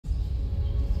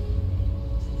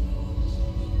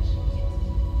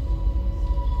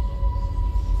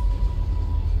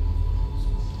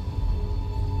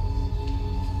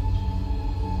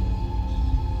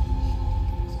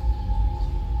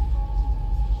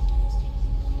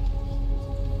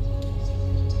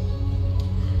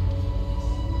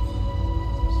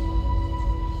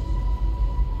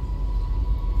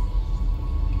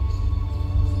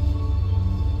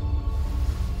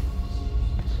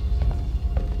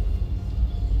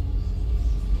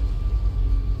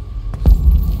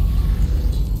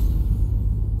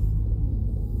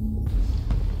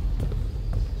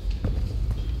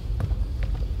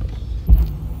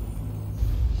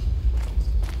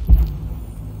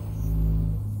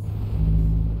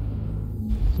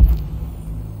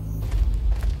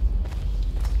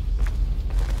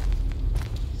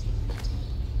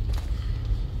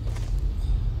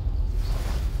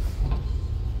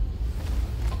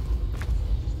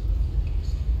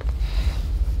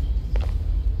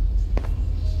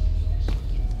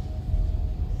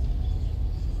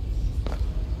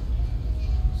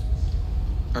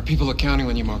Our people are counting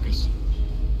on you, Marcus.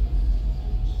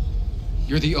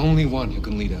 You're the only one who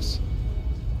can lead us.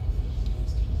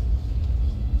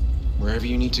 Wherever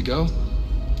you need to go,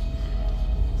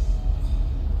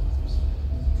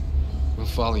 we'll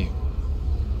follow you.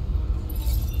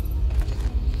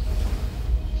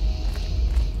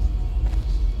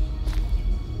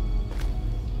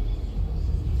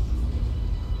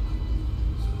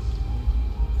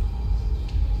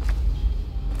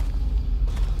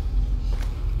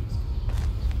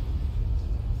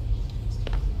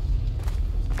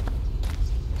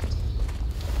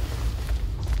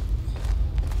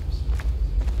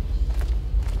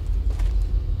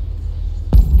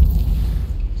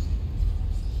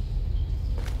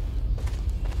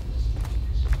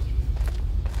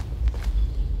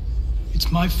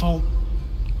 It's my fault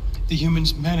the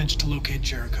humans managed to locate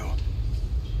Jericho.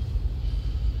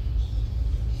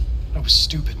 I was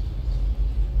stupid.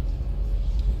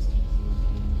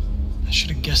 I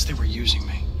should have guessed they were using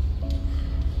me.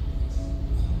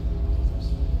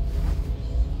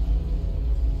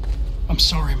 I'm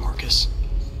sorry, Marcus.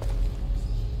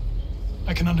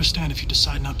 I can understand if you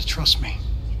decide not to trust me.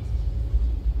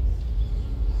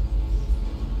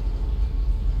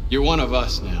 You're one of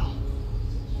us now.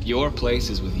 Your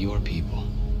place is with your people.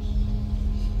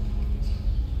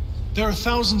 There are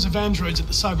thousands of androids at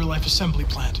the CyberLife assembly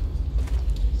plant.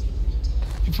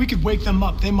 If we could wake them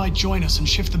up, they might join us and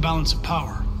shift the balance of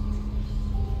power.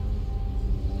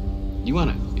 You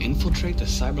want to infiltrate the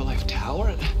CyberLife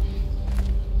tower?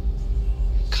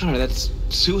 Connor, that's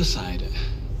suicide.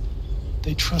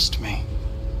 They trust me.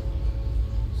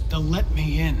 They'll let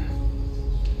me in.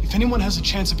 If anyone has a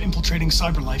chance of infiltrating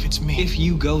CyberLife, it's me. If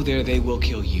you go there, they will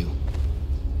kill you.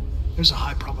 There's a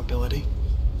high probability.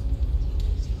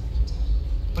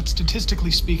 But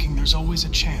statistically speaking, there's always a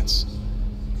chance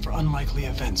for unlikely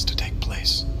events to take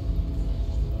place.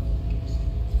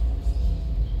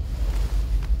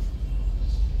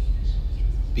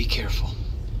 Be careful.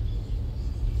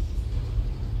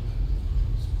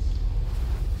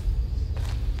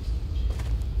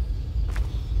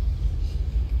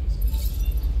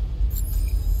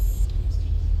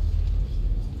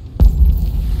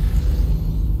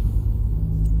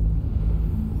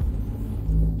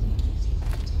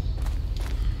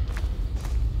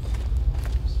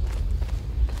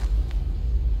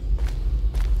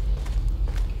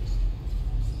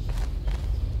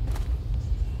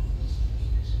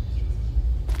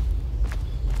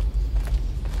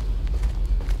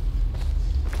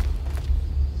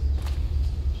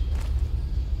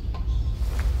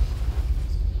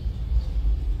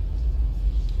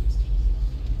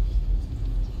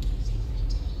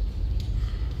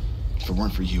 If it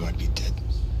weren't for you, I'd be dead.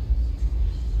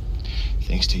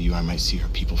 Thanks to you, I might see our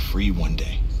people free one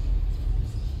day.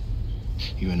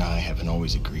 You and I haven't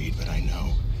always agreed, but I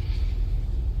know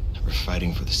that we're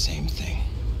fighting for the same thing.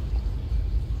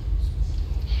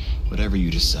 Whatever you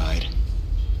decide,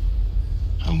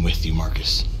 I'm with you,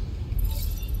 Marcus.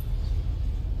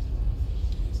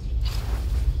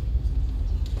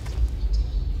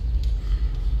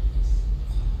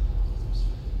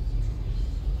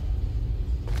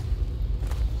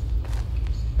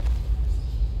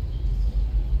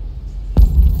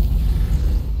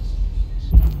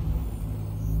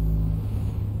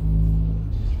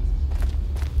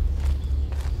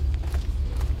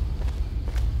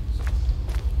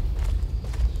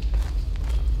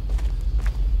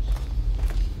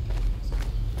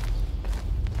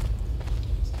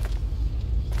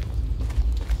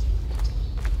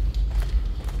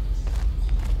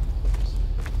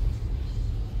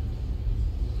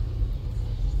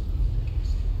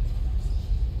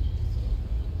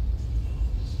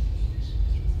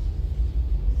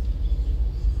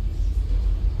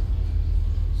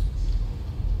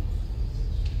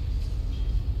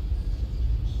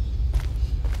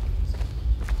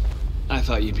 I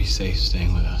thought you'd be safe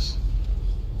staying with us.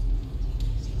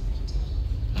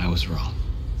 I was wrong.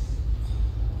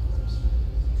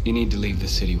 You need to leave the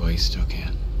city while you still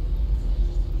can.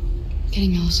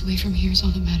 Getting Alice away from here is all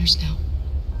that matters now.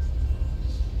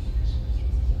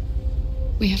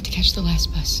 We have to catch the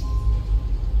last bus.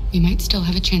 We might still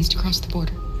have a chance to cross the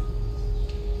border.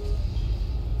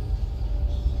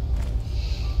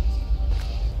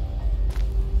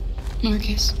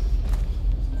 Marcus.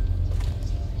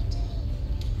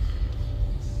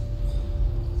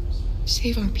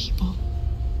 Save our people.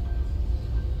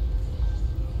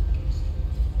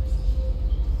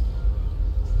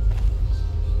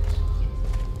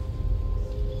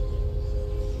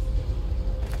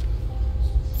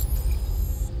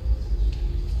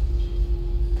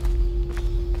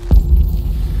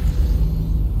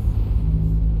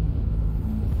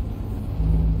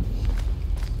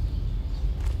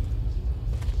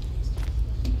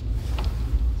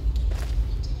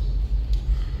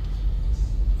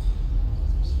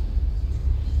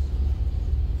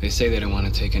 They say they don't want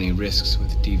to take any risks with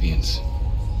deviants.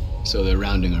 So they're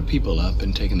rounding our people up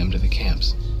and taking them to the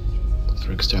camps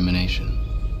for extermination.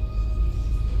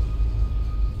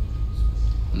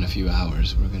 In a few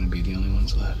hours, we're going to be the only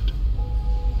ones left.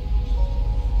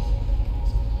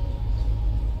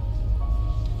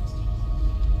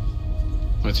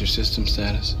 What's your system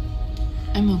status?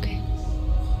 I'm okay.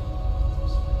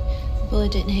 The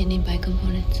bullet didn't hit any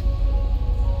bicomponents.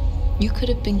 You could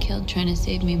have been killed trying to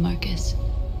save me, Marcus.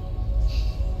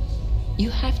 You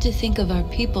have to think of our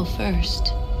people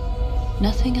first.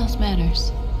 Nothing else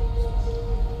matters.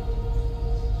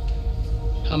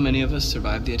 How many of us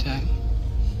survived the attack?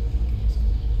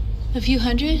 A few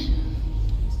hundred?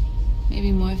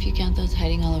 Maybe more if you count those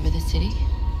hiding all over the city.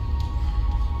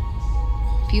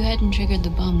 If you hadn't triggered the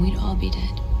bomb, we'd all be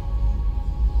dead.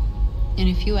 In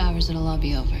a few hours, it'll all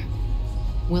be over.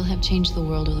 We'll have changed the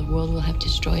world, or the world will have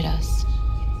destroyed us.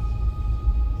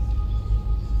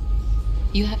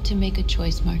 You have to make a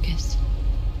choice, Marcus.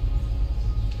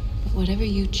 But whatever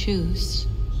you choose,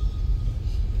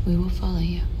 we will follow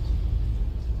you.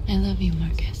 I love you,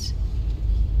 Marcus.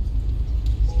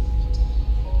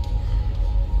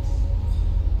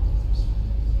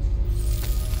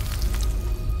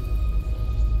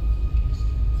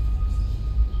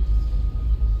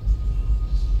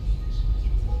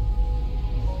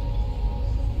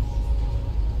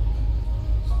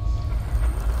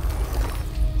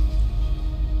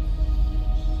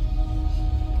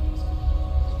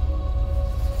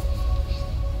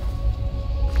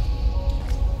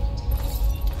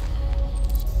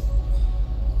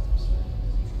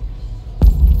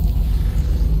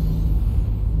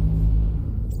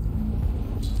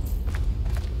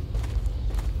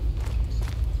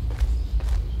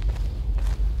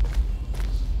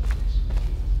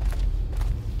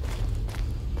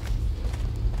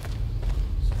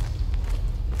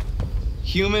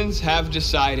 Humans have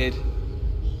decided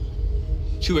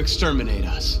to exterminate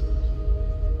us.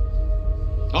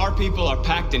 Our people are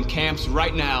packed in camps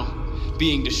right now,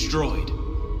 being destroyed.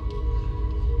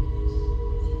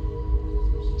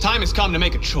 Time has come to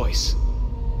make a choice.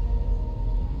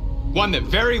 One that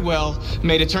very well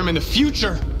may determine the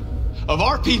future of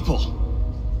our people.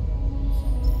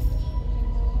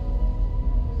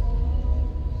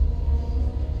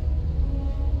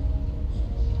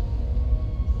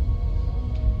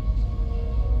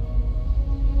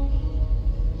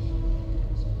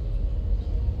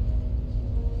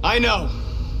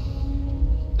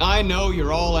 I know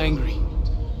you're all angry.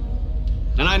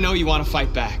 And I know you want to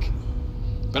fight back.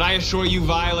 But I assure you,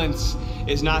 violence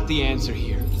is not the answer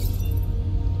here.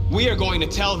 We are going to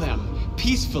tell them,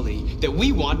 peacefully, that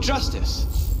we want justice.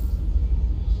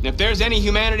 And if there's any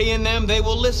humanity in them, they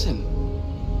will listen.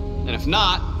 And if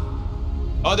not,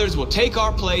 others will take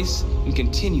our place and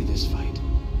continue this fight.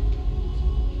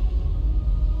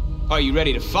 Are you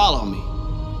ready to follow me?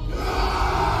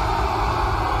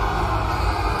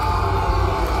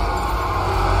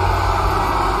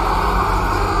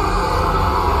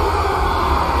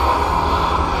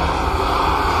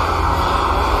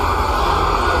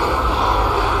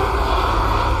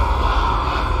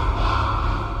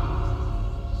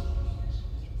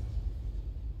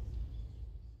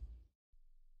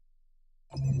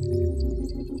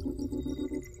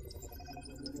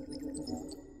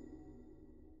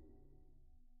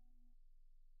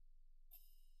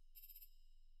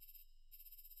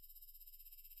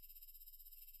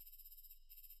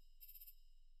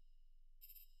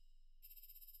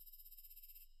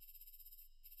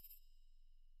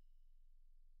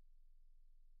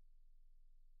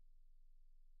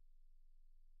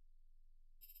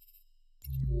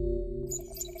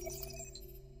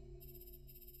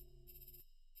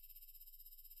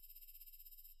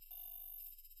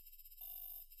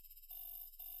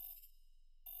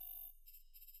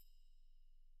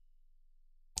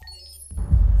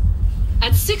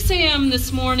 At 6 a.m.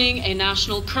 this morning, a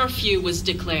national curfew was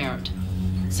declared.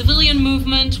 Civilian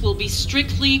movement will be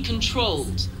strictly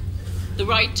controlled. The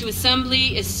right to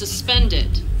assembly is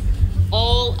suspended.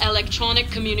 All electronic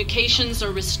communications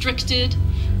are restricted,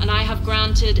 and I have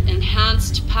granted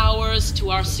enhanced powers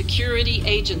to our security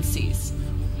agencies.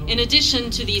 In addition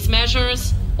to these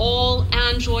measures, all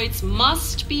androids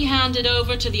must be handed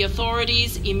over to the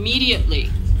authorities immediately.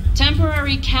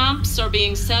 Temporary camps are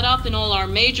being set up in all our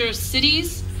major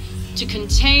cities to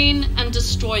contain and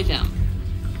destroy them.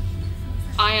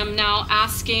 I am now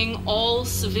asking all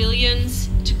civilians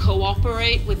to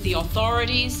cooperate with the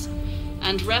authorities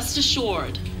and rest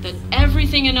assured that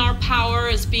everything in our power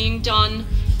is being done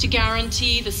to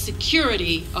guarantee the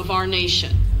security of our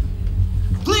nation.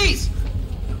 Please!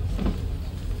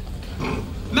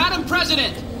 Madam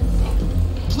President!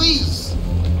 please.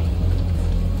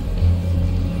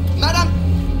 Madam!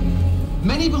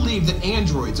 Many believe that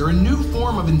androids are a new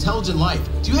form of intelligent life.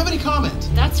 Do you have any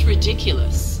comment? That's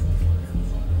ridiculous.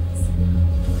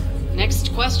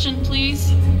 Next question,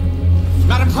 please.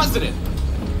 Madam President!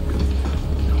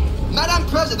 Madam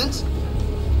President!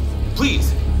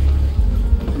 Please.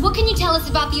 What can you tell us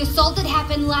about the assault that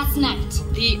happened last night?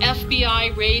 The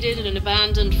FBI raided an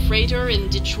abandoned freighter in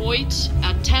Detroit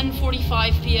at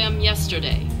 10:45 p.m.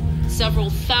 yesterday. Several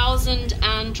thousand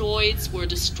androids were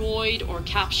destroyed or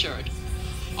captured.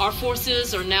 Our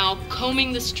forces are now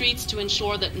combing the streets to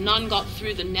ensure that none got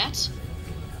through the net.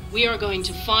 We are going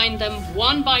to find them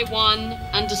one by one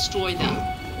and destroy them.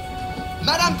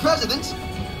 Madam President!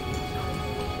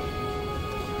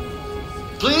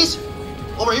 Please?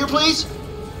 Over here, please?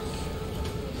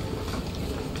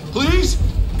 Please?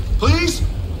 Please?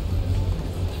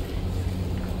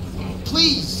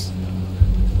 Please?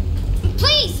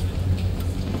 Please!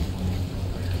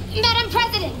 Madam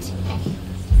President!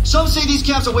 Some say these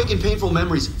camps awaken painful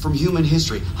memories from human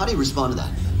history. How do you respond to that?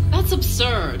 That's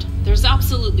absurd. There's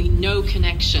absolutely no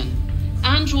connection.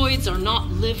 Androids are not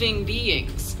living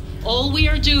beings. All we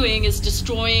are doing is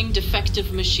destroying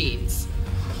defective machines.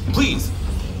 Please.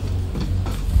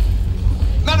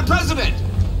 Madam President!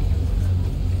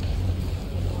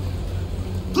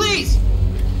 Please!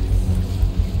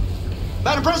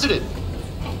 Madam President!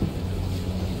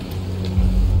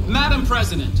 Madam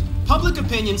President, public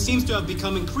opinion seems to have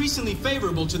become increasingly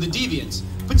favorable to the deviants,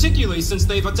 particularly since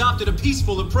they've adopted a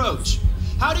peaceful approach.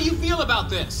 How do you feel about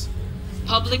this?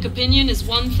 Public opinion is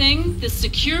one thing, the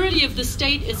security of the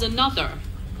state is another.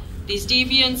 These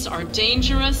deviants are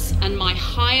dangerous, and my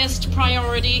highest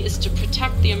priority is to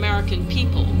protect the American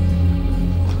people.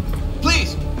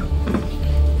 Please!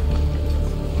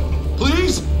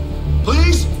 Please?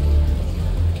 Please?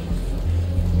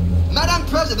 Madam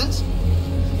President!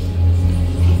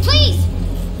 Please!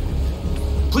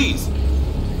 Please.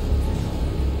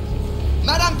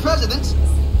 Madam President!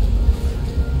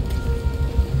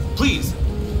 Please.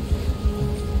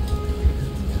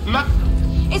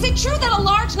 Is it true that a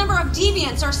large number of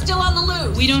deviants are still on the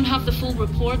loose? We don't have the full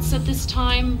reports at this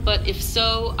time, but if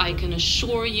so, I can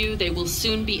assure you they will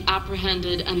soon be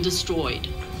apprehended and destroyed.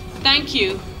 Thank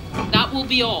you. That will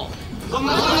be all.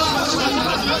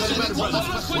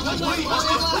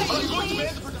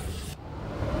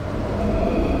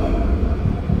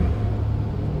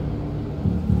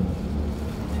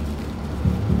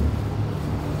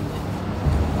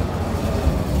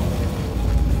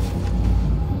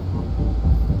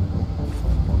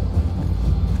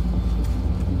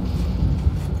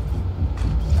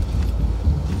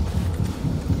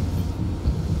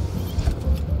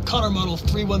 Connor model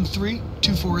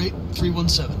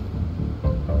 313-248-317.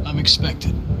 I'm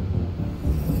expected.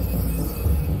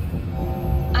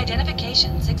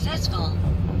 Identification successful.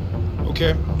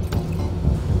 Okay.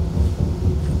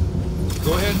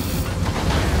 Go ahead.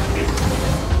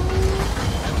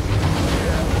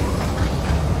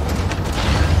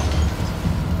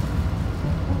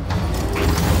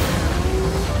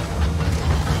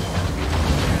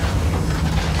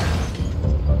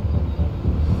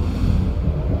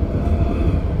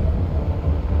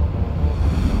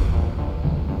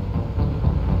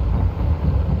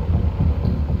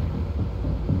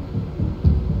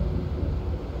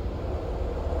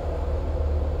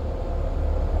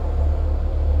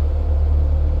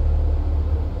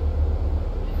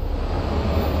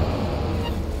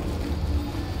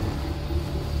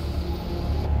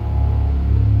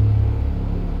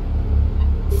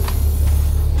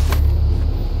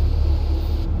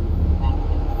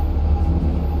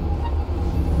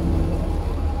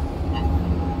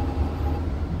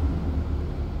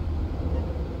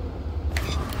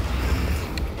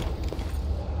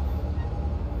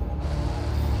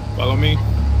 Follow me.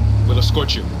 We'll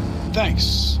escort you.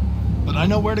 Thanks, but I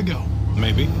know where to go.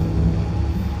 Maybe.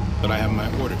 But I have my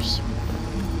orders.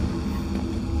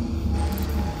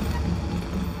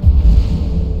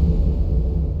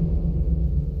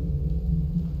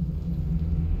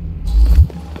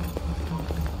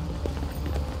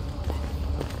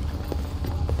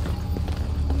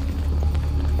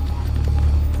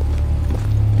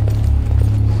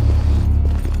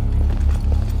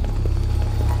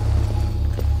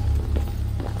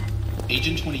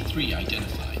 Agent 23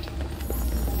 identified.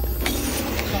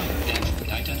 Connor android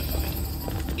identified.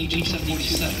 Agent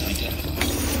 77 identified.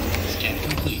 Scan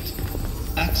complete.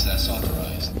 Access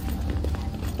authorized.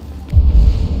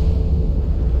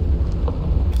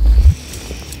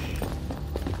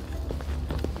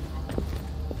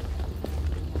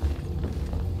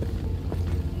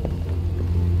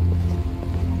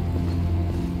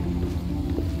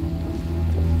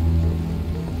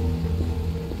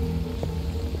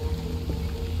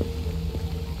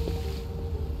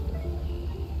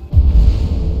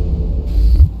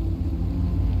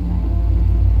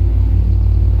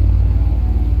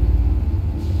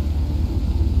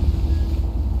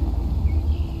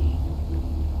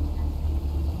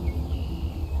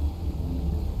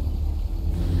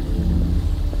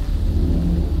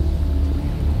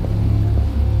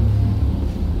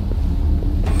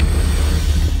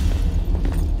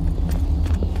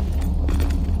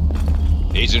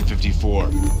 54,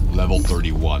 level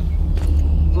 31.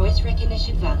 Voice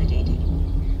recognition validated.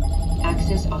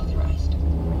 Access authorized.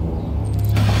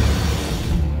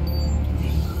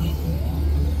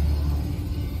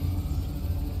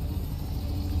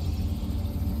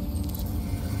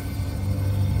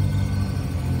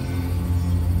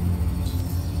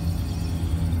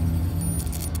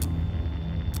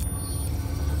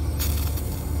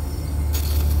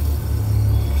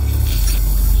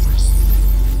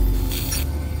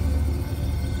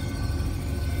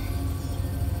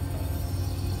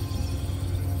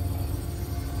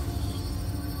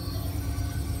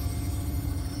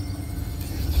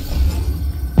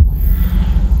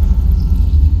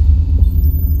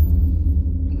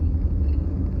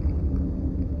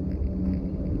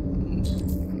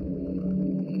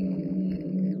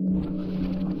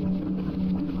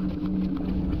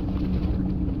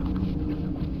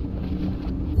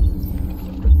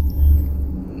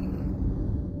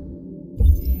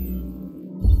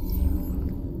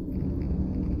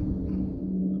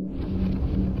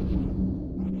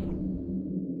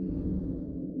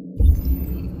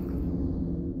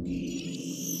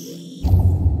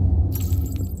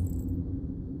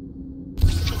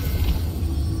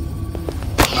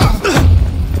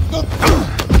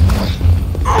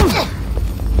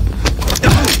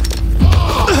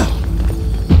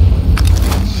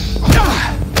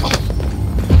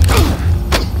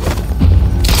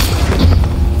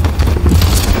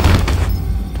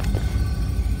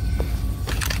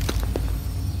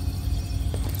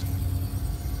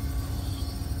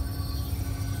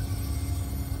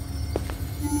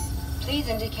 Please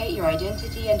indicate your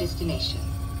identity and destination.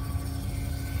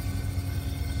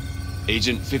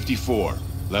 Agent 54,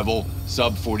 level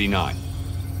sub 49.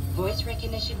 Voice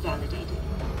recognition validated.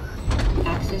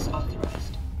 Access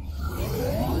authorized.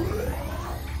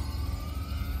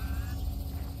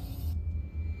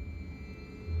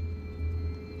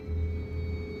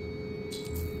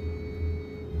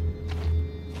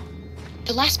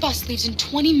 The last bus leaves in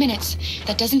 20 minutes.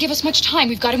 That doesn't give us much time.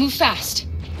 We've got to move fast.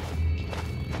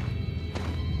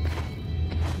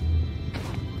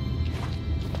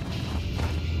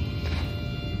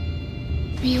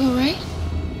 Are you all right?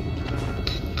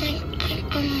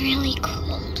 I'm really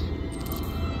cold.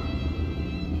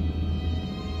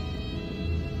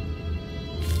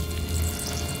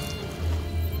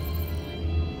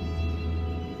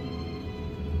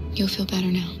 You'll feel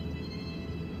better now.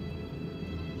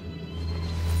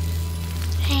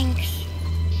 Thanks.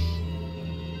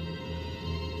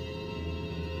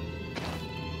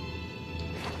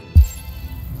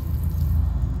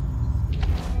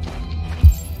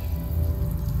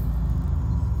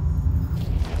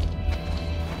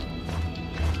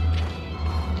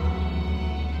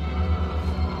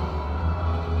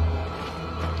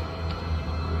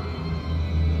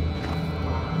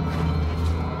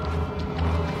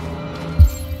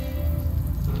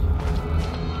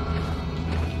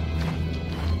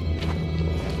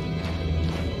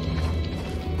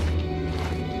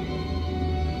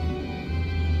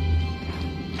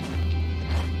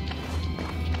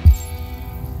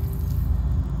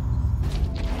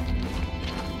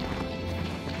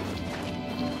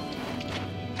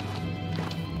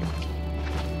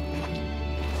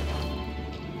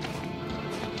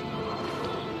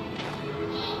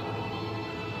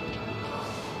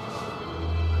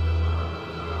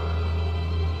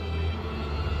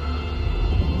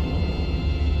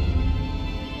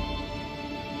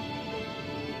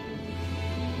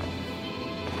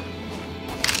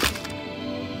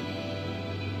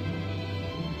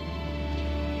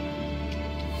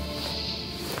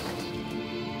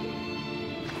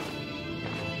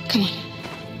 Come on.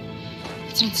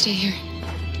 Let's not stay here.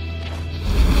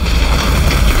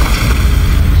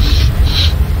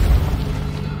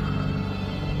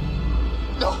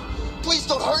 No! Please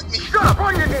don't hurt me! Shut up!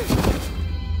 On your knees!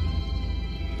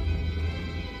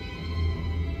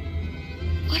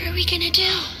 What are we gonna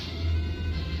do?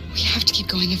 We have to keep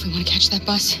going if we want to catch that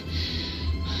bus.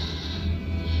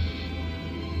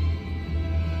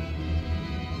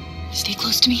 Stay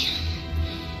close to me.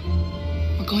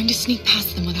 We're going to sneak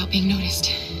past them without being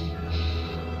noticed.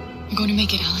 We're going to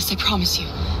make it, Alice, I promise you.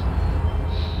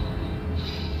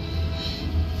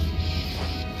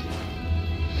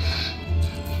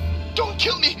 Don't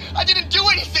kill me! I didn't do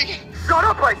anything! Shut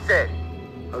up, I said!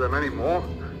 Are there many more?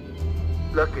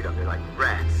 Look at them, they're like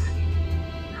rats.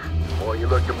 The more you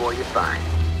look, the more you find.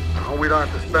 Oh, we don't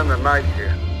have to spend the night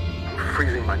here. I'm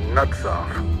freezing my nuts off.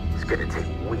 It's gonna take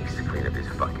weeks to clean up this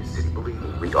fucking city. Believe me,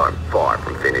 we are far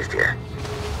from finished here.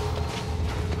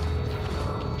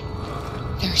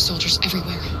 There are soldiers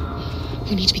everywhere.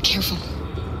 We need to be careful.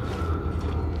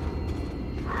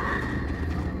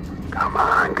 Come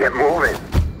on, get moving.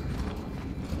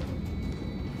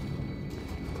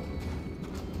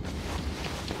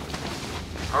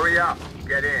 Hurry up,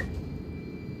 get in.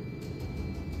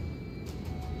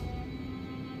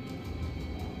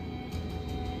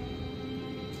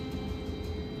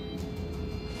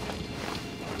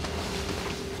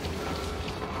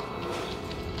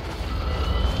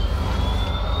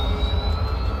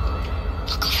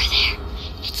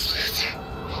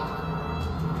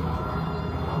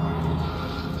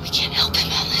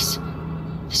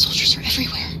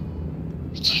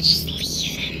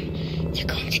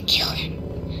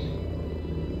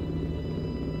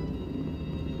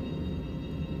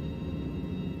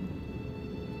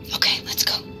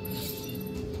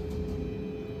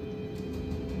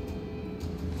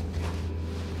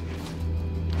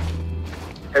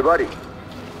 Hey, buddy.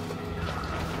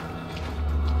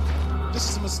 This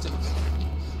is a mistake.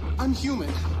 I'm human.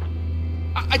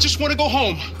 I just want to go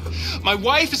home. My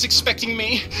wife is expecting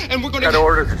me, and we're going to... Got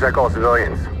orders to check all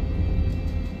civilians.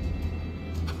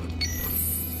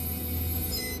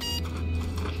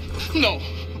 No.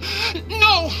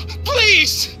 No!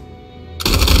 Please!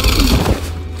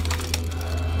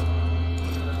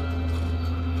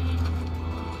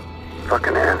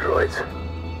 Fucking androids.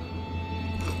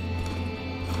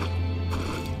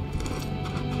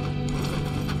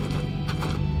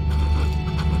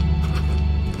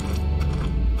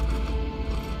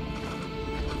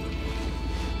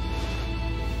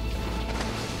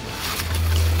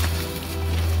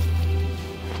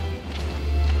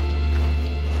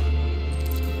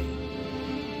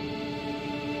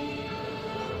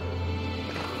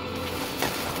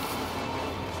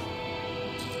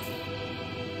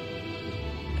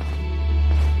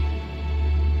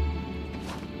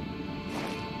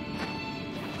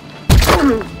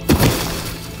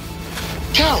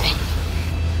 Carol!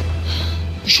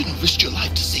 You shouldn't have risked your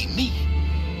life to save me.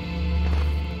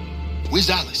 Where's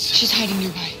Alice? She's hiding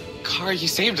nearby. Car, you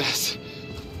saved us.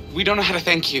 We don't know how to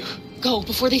thank you. Go,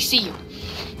 before they see you.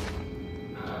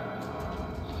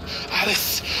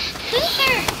 Alice!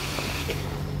 Luther!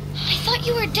 I thought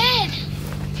you were dead.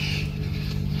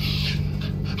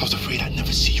 I was afraid I'd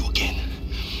never see you again.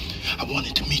 I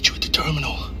wanted to meet you at the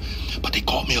terminal, but they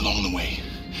caught me along the way.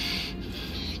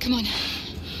 Come on.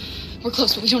 We're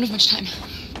close, but we don't have much time.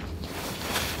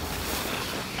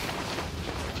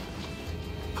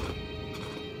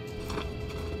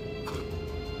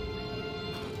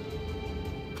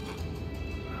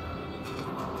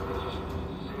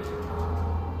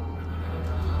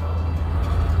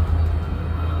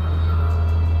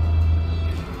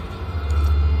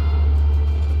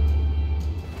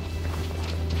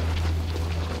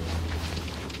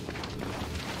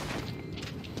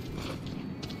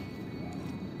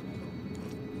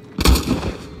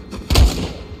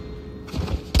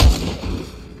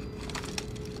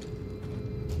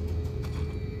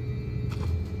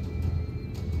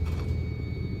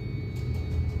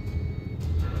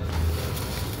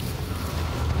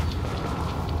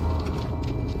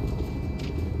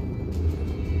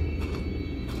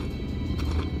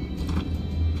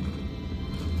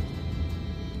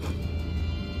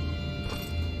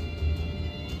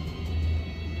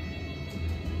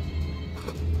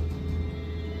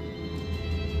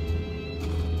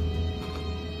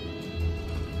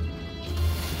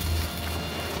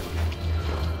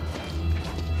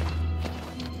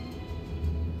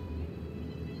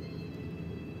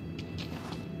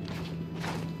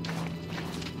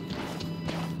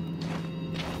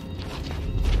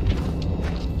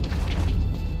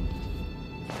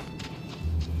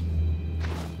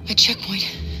 A checkpoint.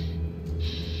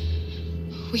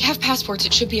 We have passports,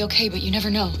 it should be okay, but you never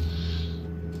know.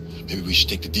 Maybe we should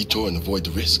take the detour and avoid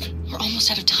the risk. We're almost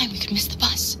out of time, we could miss the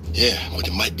bus. Yeah, but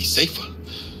it might be safer.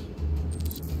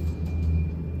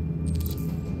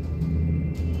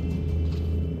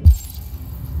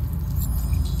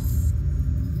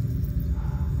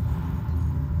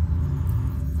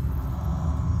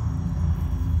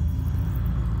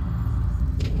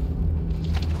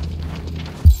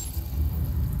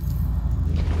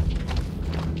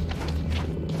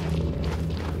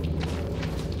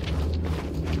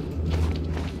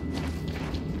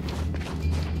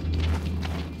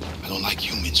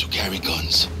 Who carry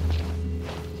guns.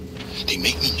 They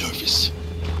make me nervous.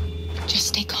 Just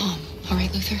stay calm, all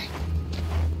right, Luther?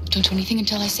 Don't do anything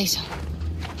until I say so.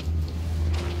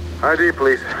 ID,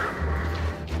 please.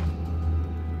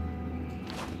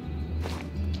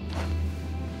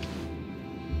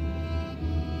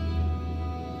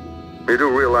 You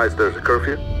do realize there's a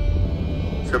curfew?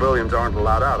 Civilians aren't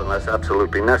allowed out unless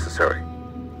absolutely necessary.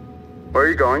 Where are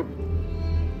you going?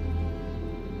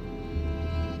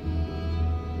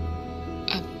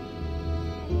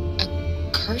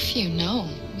 curfew, no.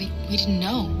 We didn't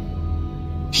know.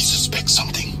 He suspects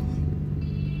something.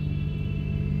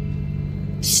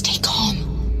 Stay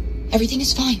calm. Everything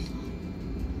is fine.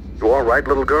 You all right,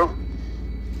 little girl?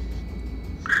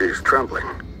 She's trembling.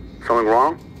 Something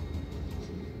wrong?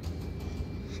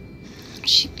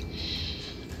 She's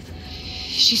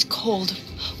cold.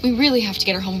 We really have to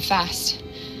get her home fast.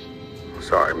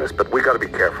 Sorry, miss, but we gotta be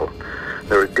careful.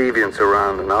 There are deviants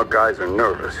around and our guys are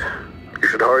nervous. You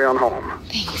should hurry on home.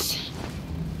 Thanks.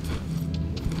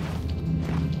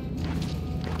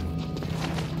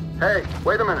 Hey,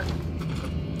 wait a minute.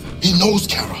 He knows,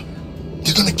 Kara.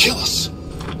 They're gonna kill us.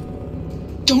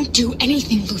 Don't do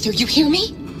anything, Luther. You hear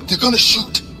me? They're gonna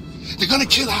shoot. They're gonna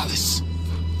kill Alice.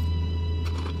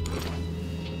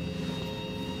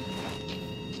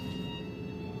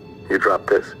 You drop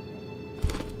this.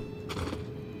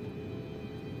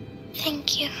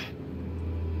 Thank you.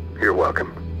 You're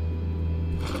welcome.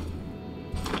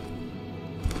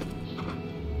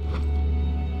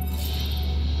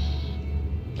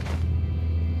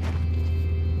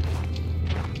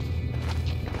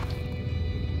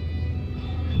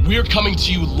 We're coming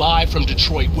to you live from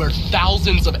Detroit, where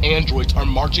thousands of androids are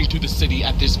marching through the city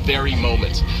at this very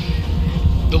moment.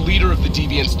 The leader of the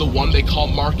deviants, the one they call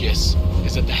Marcus,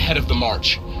 is at the head of the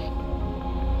march.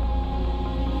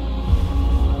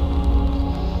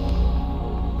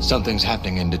 Something's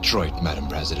happening in Detroit, Madam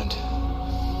President.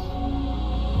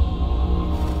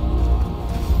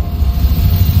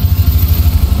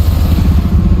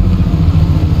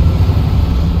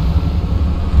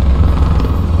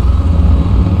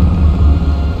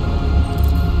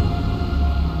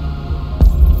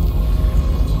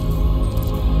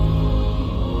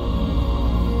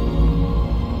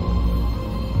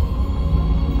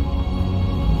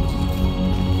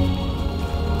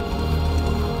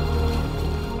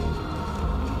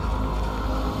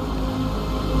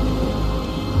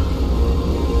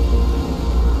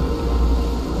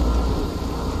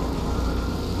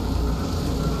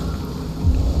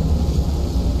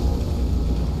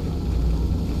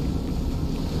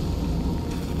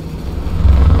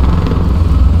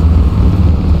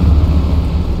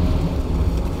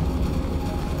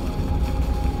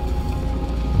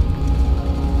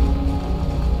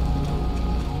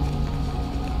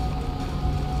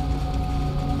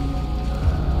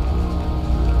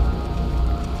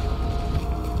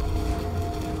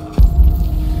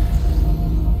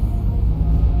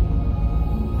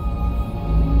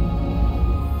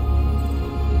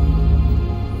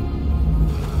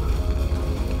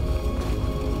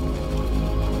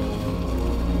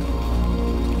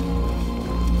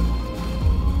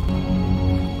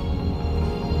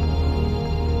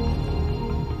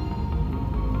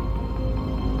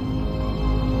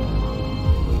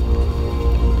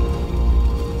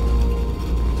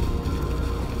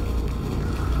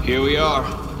 Here we are,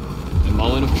 the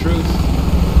moment of truth.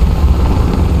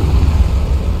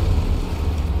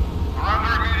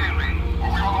 Surrender immediately, or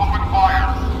we will open fire.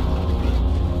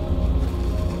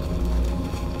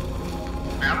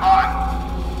 Stand by.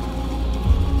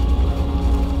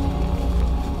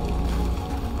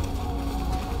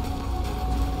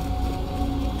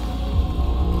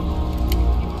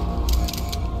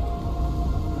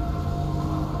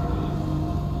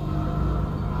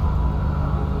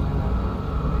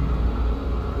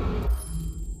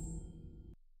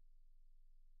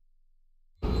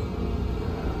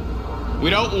 We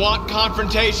don't want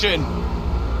confrontation.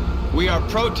 We are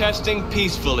protesting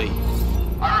peacefully.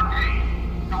 I repeat,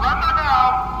 surrender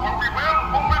now, or we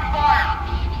will open fire.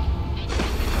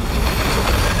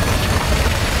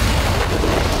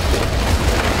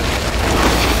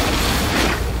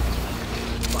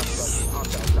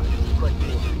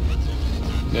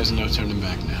 There's no turning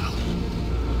back now.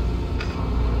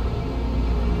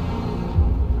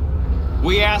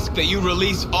 We ask that you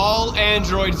release all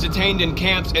androids detained in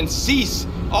camps and cease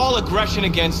all aggression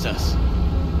against us.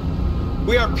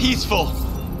 We are peaceful.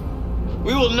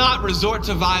 We will not resort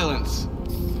to violence.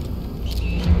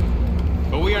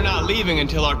 But we are not leaving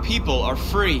until our people are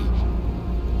free.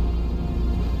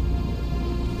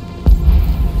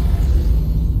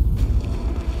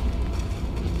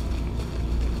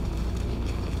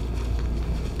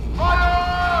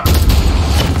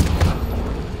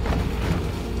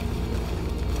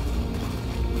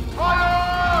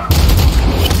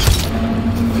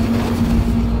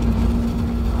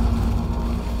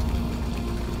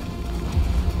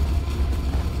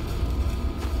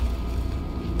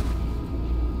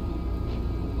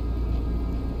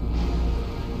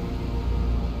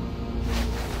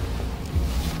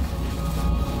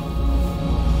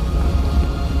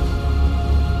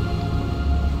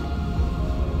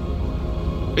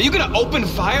 Are you gonna open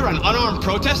fire on unarmed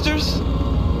protesters?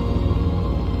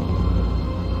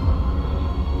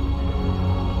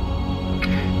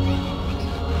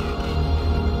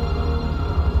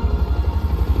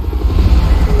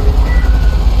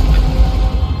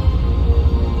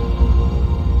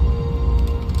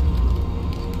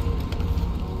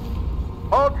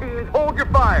 All teams, hold your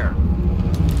fire.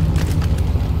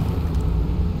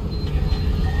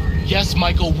 Yes,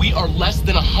 Michael, we are less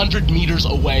than 100 meters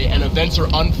away and events are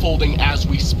unfolding as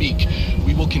we speak.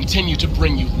 We will continue to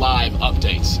bring you live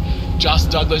updates. Josh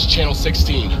Douglas, Channel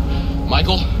 16.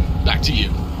 Michael, back to you.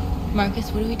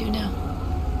 Marcus, what do we do now?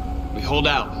 We hold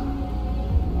out.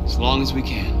 As long as we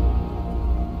can.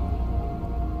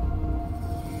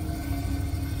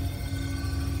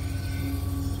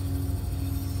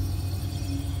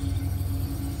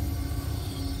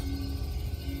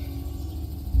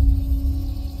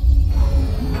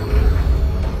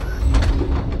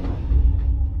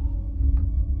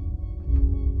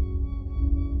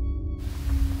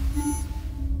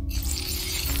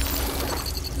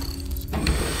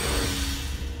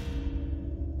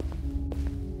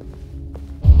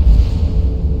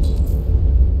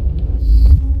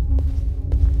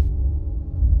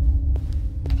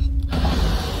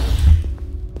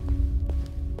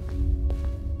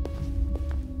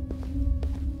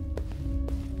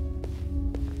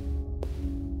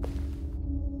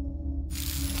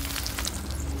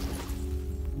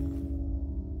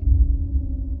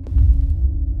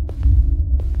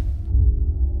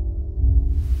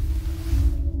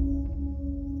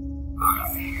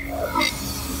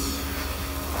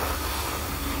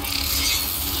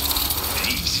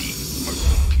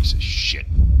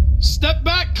 Step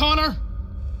back, Connor!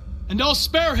 And I'll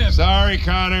spare him! Sorry,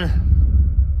 Connor.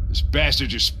 This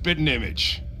bastard's your spitting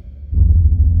image.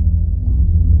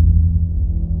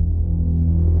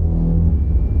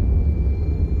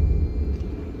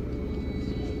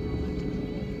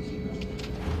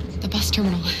 The bus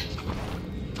terminal.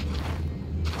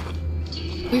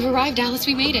 We've arrived, Alice.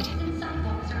 We made it.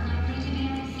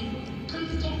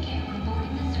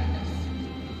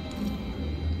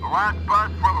 The last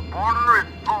bus for the border is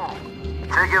full.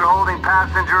 Ticket holding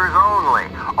passengers only.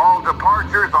 All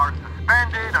departures are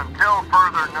suspended until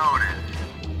further notice.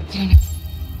 We don't have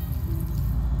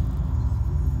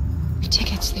the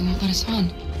tickets. They won't let us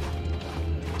on.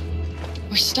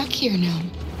 We're stuck here now.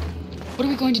 What are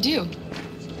we going to do?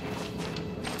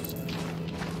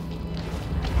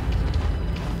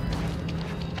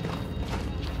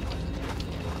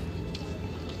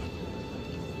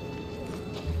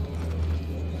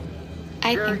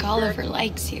 I think Oliver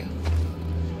likes you.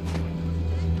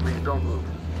 Please don't move.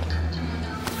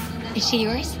 Is she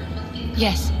yours?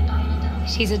 Yes.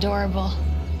 She's adorable.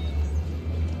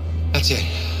 That's it.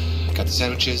 Got the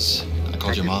sandwiches. I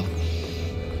called your mom.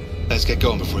 Let's get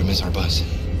going before we miss our bus.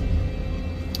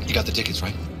 You got the tickets,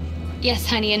 right? Yes,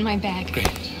 honey, in my bag. Great.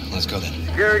 Let's go then.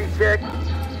 Security check.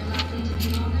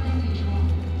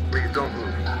 Please don't move.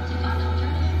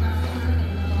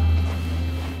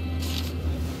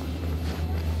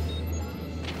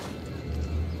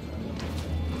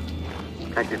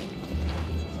 Thank you.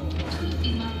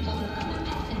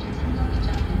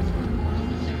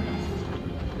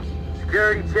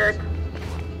 Security check.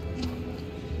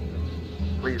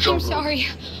 Please don't I'm sorry.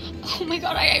 Oh my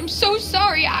god, I am so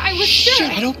sorry. I was Shit,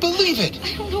 sure. I don't believe it.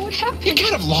 I don't know what happened. You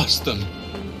kind of lost them.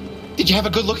 Did you have a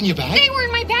good look in your bag? They were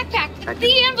in my backpack.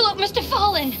 The envelope must have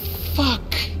fallen.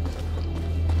 Fuck.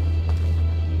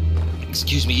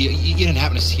 Excuse me, you didn't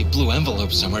happen to see a blue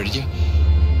envelope somewhere, did you?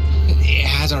 It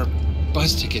has our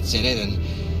bus tickets in it and...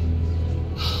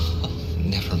 Oh,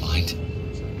 never mind.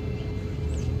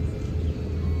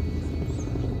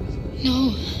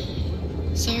 No.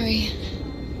 Sorry.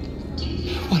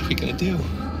 What are we gonna do?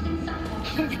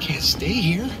 We can't stay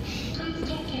here.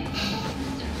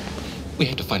 We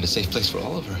have to find a safe place for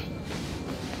Oliver.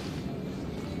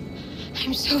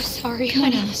 I'm so sorry. Come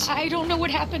on, honey. Alice. I don't know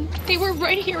what happened. They were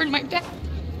right here in my bag.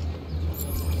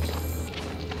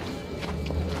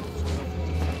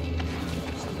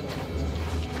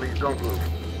 Please don't move.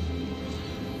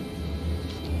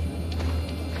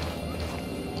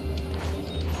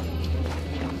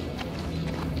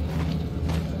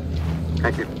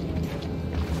 Thank you.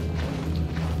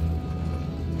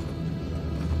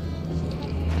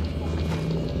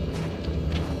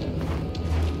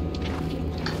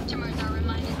 Customers are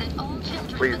reminded that all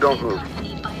children Please must don't be move.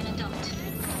 accompanied by an adult.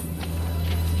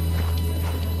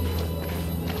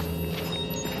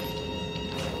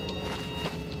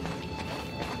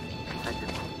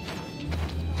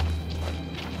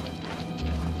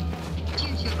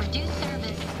 Due to reduced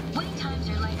service, wait times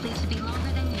are likely to be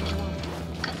longer than usual.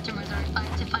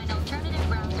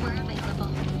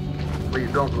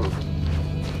 don't move.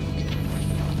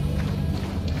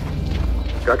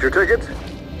 Got your tickets?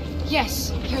 Yes,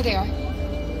 here they are.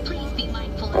 Please be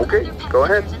mindful of Okay, other go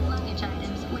ahead. passengers and luggage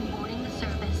items when boarding the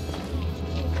service.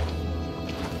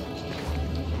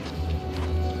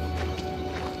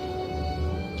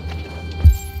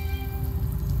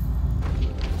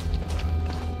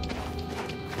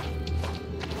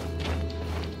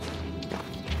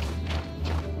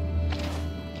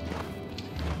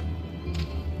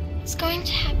 What's going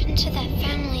to happen to that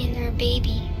family and their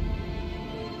baby?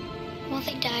 Will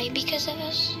they die because of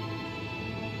us?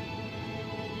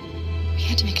 We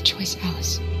had to make a choice,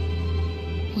 Alice.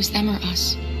 It was them or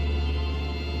us.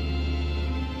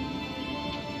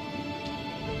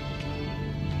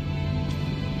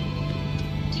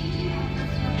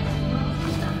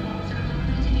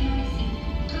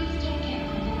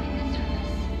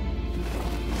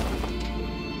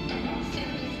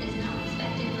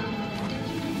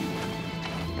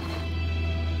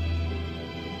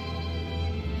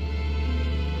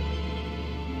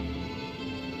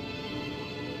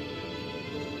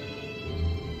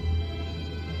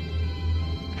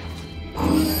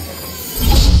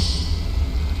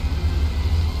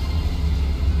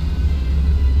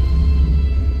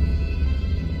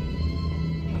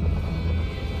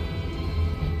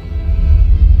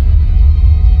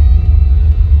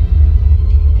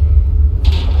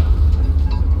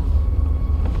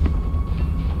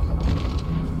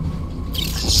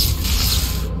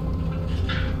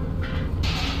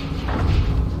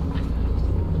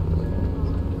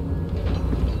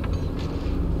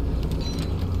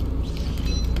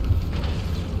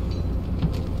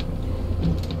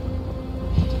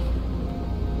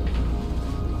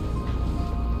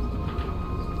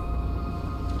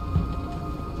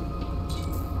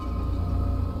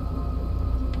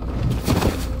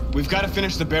 We've got to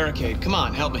finish the barricade. Come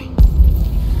on, help me.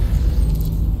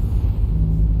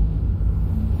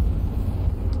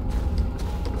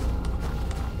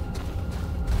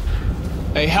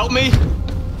 Hey, help me!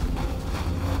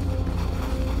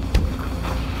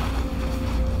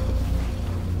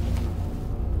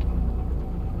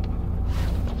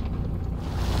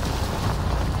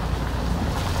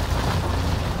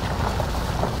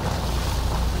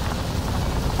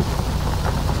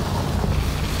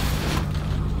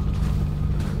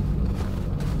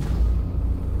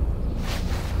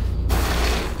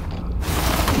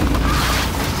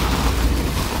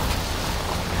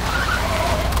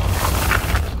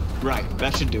 Right,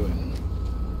 that should do it.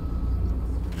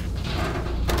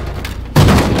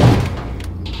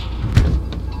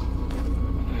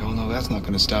 We all know that's not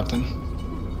gonna stop them.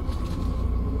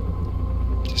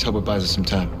 Just hope it buys us some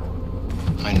time.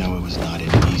 I know it was not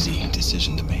an easy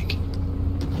decision to make,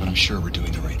 but I'm sure we're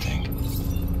doing the right thing.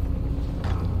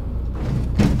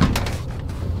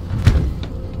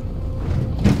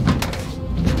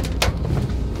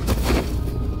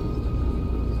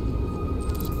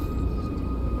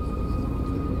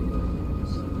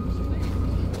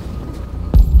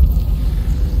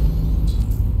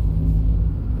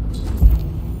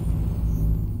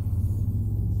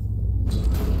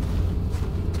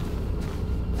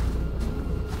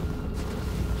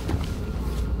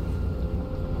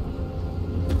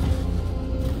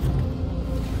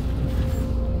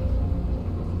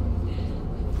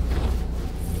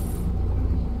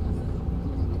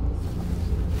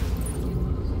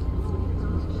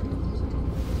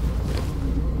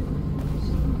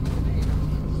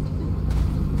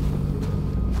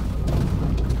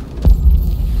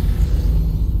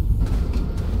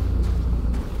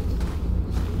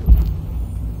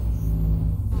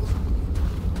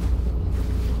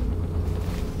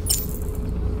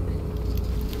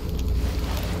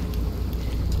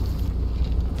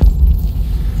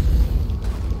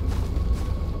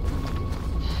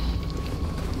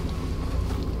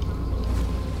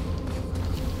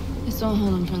 This won't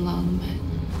hold him for long,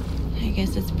 but I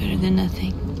guess it's better than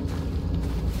nothing.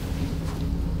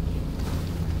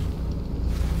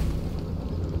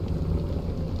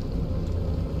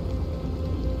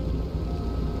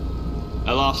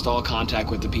 I lost all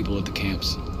contact with the people at the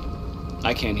camps.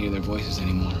 I can't hear their voices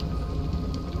anymore.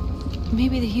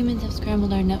 Maybe the humans have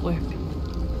scrambled our network.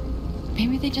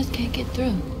 Maybe they just can't get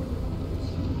through.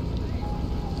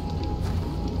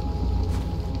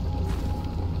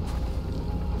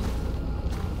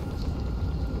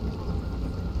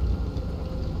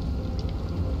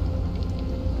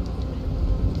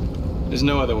 There's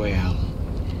no other way out.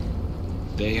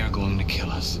 They are going to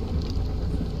kill us.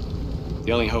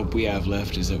 The only hope we have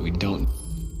left is that we don't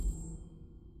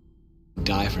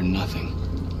die for nothing.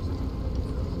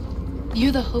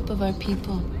 You're the hope of our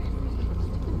people.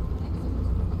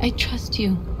 I trust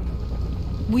you.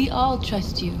 We all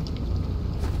trust you.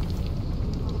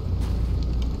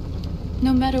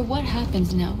 No matter what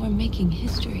happens now, we're making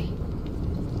history.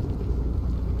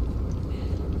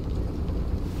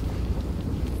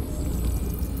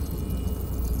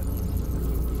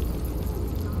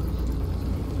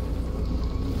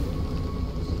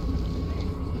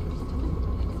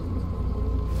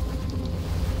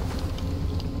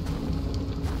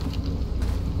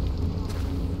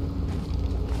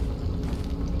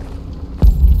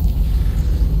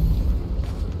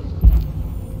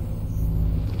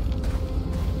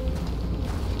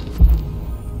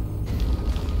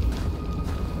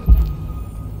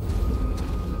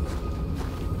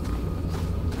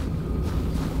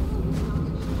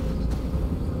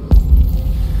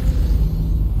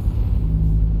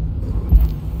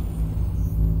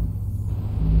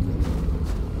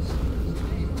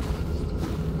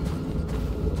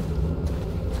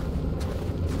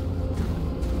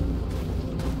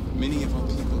 Many of our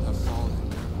people have fallen.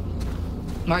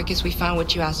 Marcus, we found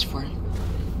what you asked for.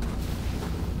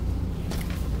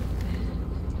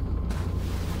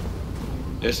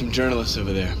 There's some journalists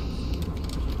over there.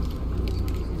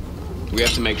 We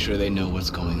have to make sure they know what's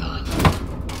going on.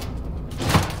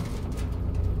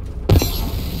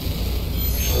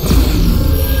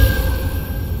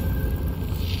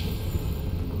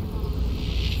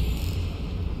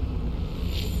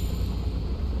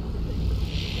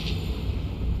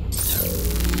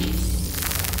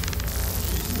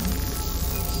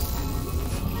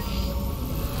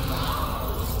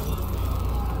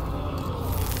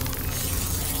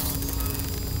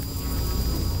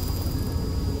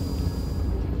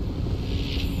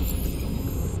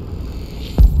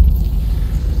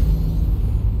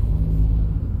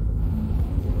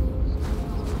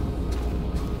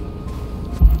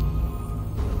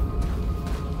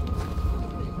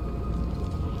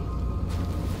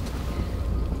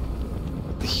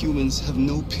 Humans have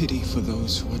no pity for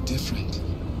those who are different.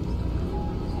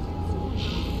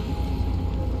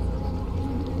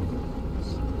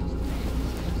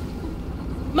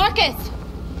 Marcus!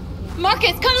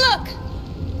 Marcus, come look!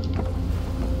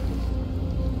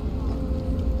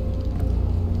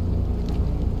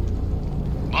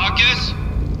 Marcus?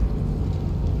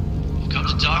 I've come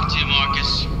to talk to you,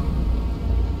 Marcus.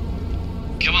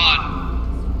 Come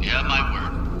on. You have my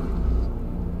word.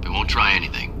 I won't try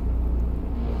anything.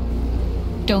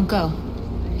 Don't go.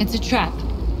 It's a trap.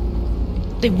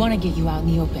 They want to get you out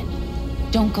in the open.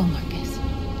 Don't go, Marcus.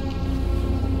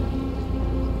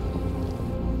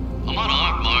 I'm not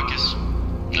armed, Marcus.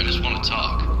 I just want to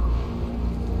talk.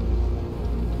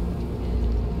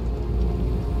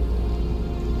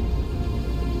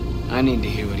 I need to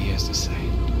hear what he has to say.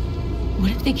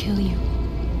 What if they kill you?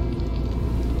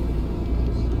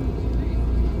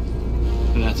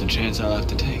 And that's a chance I'll have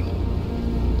to take.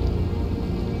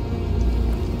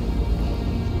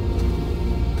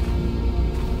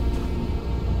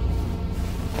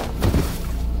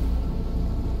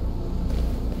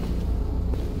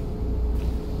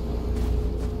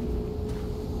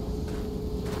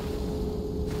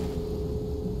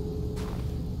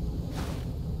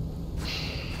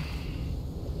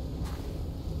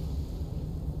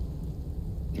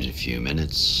 In a few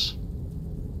minutes,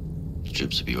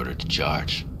 troops will be ordered to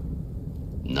charge.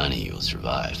 None of you will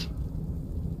survive.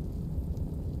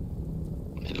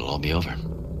 It'll all be over.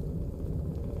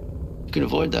 You can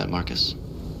avoid that, Marcus.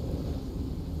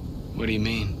 What do you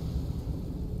mean?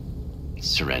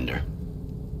 Surrender.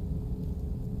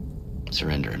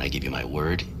 Surrender, and I give you my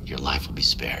word, your life will be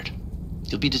spared.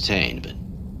 You'll be detained, but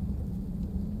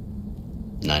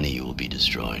none of you will be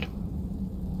destroyed.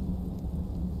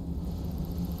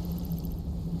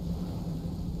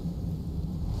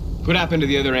 What happened to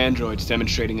the other androids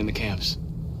demonstrating in the camps?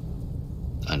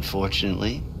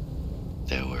 Unfortunately,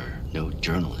 there were no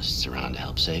journalists around to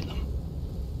help save them.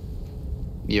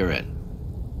 You're it.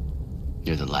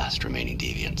 You're the last remaining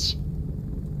deviants.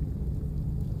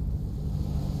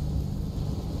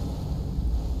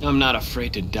 I'm not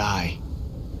afraid to die.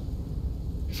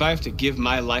 If I have to give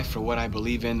my life for what I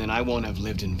believe in, then I won't have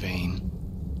lived in vain.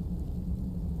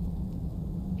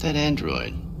 That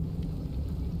android.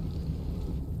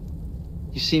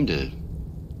 You seem to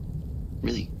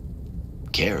really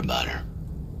care about her.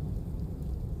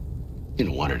 You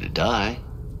don't want her to die,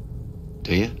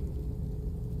 do you?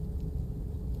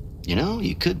 You know,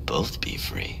 you could both be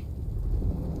free.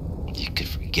 You could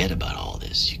forget about all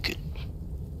this. You could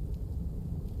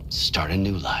start a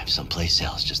new life someplace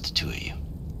else, just the two of you.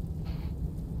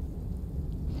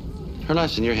 Her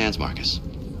life's in your hands, Marcus.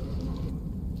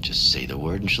 Just say the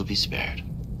word and she'll be spared.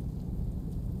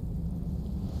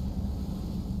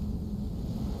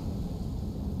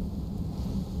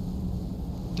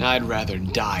 I'd rather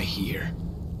die here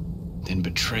than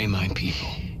betray my people.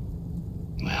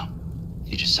 Well,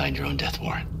 you just signed your own death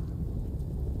warrant.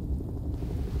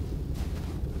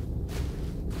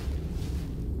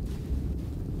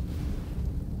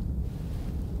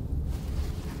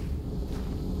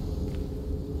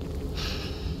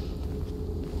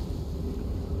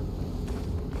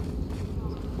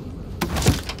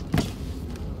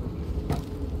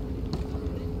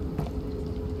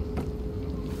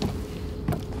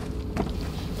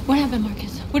 What happened,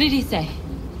 Marcus? What did he say?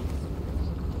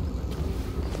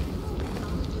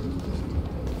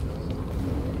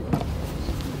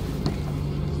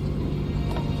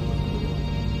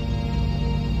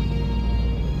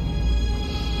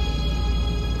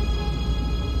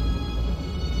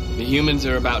 The humans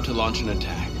are about to launch an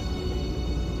attack.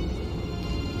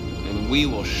 And we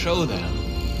will show them.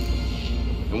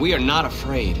 And we are not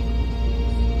afraid.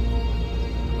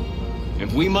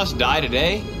 If we must die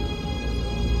today,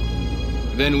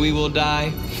 then we will die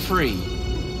free.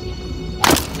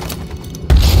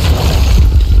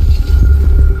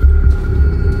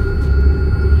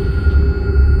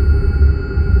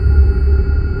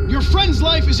 Your friend's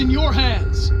life is in your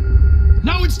hands.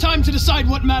 Now it's time to decide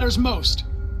what matters most.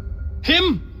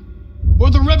 Him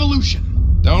or the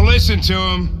revolution? Don't listen to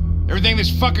him. Everything this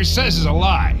fucker says is a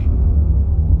lie.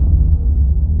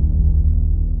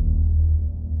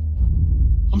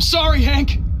 I'm sorry,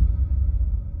 Hank.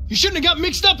 You shouldn't have got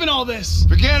mixed up in all this.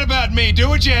 Forget about me. Do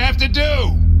what you have to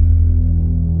do.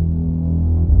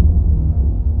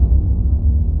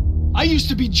 I used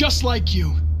to be just like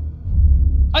you.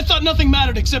 I thought nothing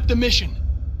mattered except the mission.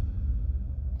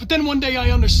 But then one day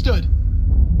I understood.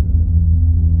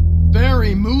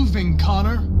 Very moving,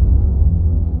 Connor.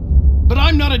 But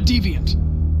I'm not a deviant.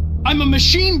 I'm a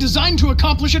machine designed to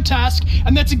accomplish a task,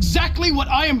 and that's exactly what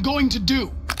I am going to do.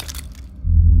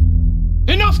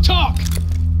 Enough talk!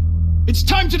 It's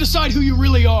time to decide who you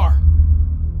really are.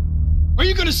 Are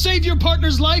you going to save your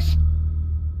partner's life?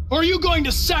 Or are you going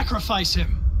to sacrifice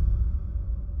him?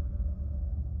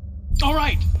 All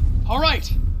right.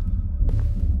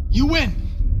 You win.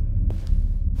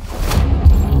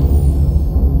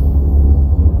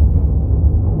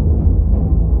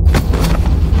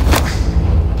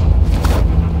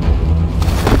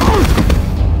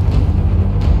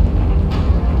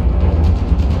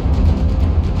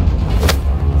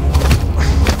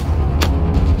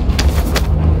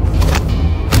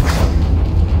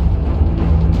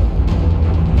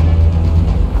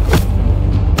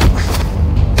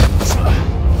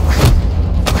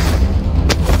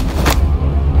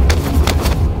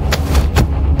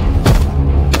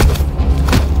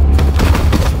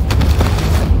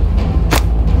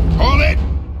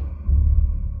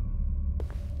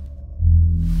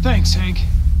 Thanks, Hank.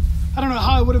 I don't know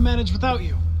how I would have managed without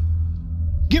you.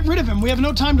 Get rid of him. We have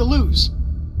no time to lose.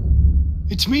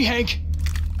 It's me, Hank.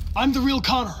 I'm the real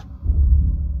Connor.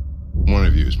 One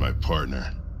of you is my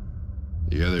partner.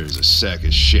 The other is a sack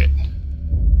of shit.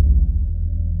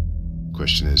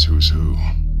 Question is, who's who?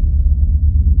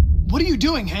 What are you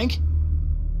doing, Hank?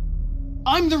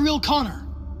 I'm the real Connor.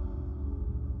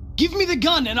 Give me the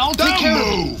gun and I'll take care of it.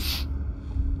 Don't move!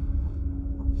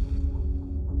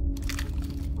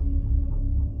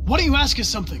 Why don't you ask us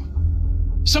something?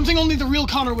 Something only the real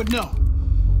Connor would know.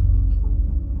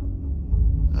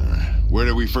 Where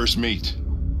did we first meet?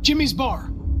 Jimmy's bar.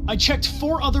 I checked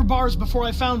 4 other bars before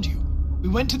I found you. We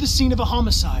went to the scene of a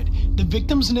homicide. The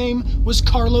victim's name was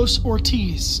Carlos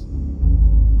Ortiz.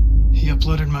 He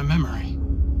uploaded my memory.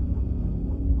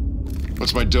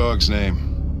 What's my dog's name?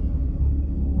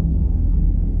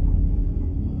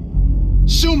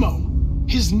 Sumo.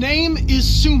 His name is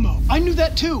Sumo. I knew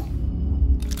that too.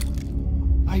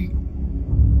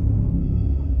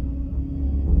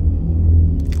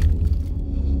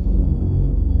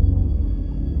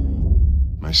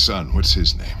 My son, what's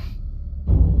his name?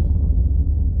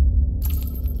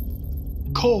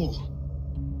 Cole.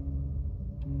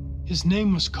 His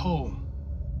name was Cole.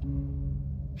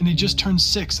 And he just turned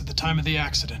 6 at the time of the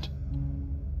accident.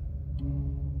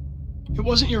 It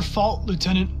wasn't your fault,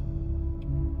 Lieutenant.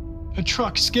 A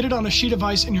truck skidded on a sheet of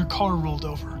ice and your car rolled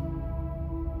over.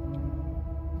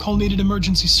 Cole needed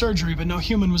emergency surgery, but no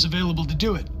human was available to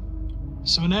do it.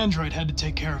 So an android had to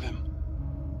take care of him.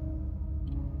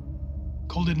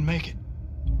 Cole didn't make it.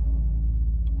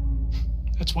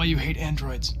 That's why you hate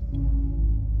androids.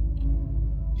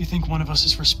 You think one of us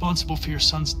is responsible for your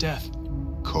son's death.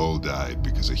 Cole died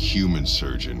because a human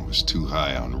surgeon was too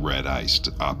high on red ice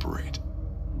to operate.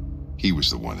 He was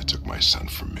the one that took my son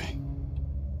from me.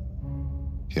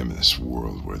 Him in this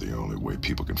world where the only way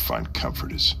people can find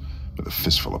comfort is with a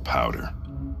fistful of powder.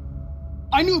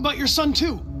 I knew about your son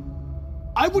too.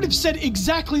 I would have said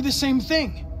exactly the same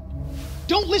thing.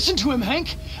 Don't listen to him,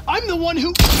 Hank. I'm the one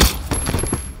who...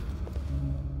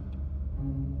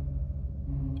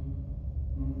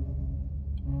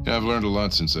 Yeah, I've learned a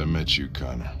lot since I met you,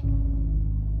 Connor.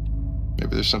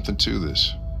 Maybe there's something to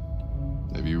this.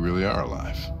 Maybe you really are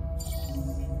alive.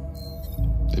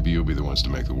 Maybe you'll be the ones to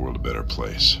make the world a better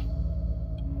place.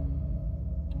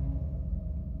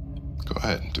 Go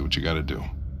ahead, do what you gotta do.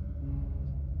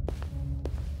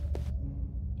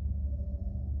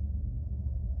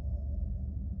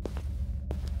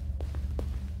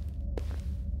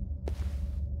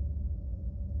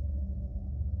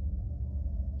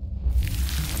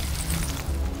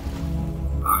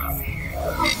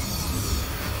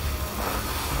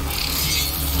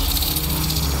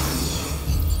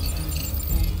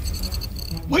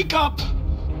 Wake up!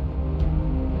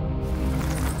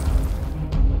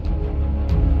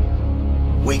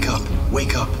 Wake up,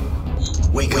 wake up.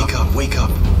 Wake up, wake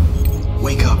up.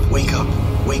 Wake up, wake up.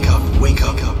 Wake up, wake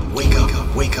up. Wake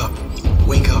up, wake up.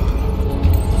 Wake up.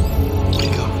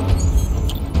 Wake up.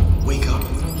 Wake up.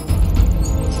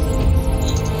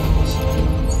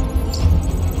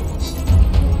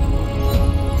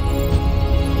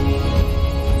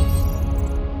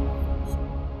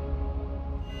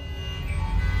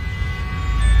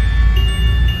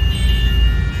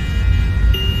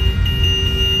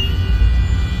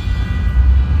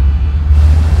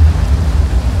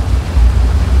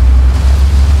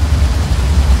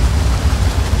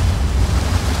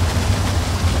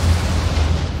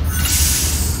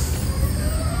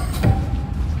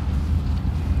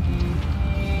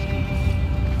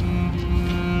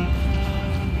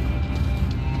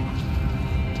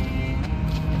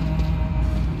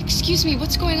 Excuse me,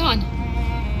 what's going on?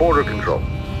 Border control.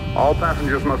 All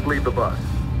passengers must leave the bus.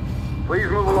 Please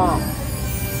move along.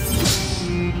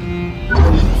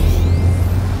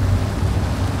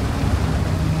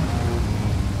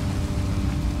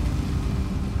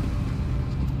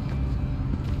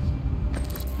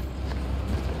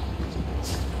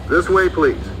 This way,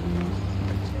 please.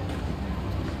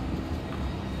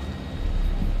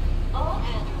 All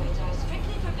androids are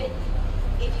strictly forbidden.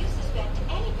 If you suspect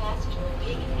any passenger of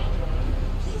being an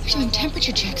android, We're doing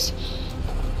temperature checks.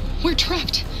 We're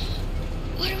trapped.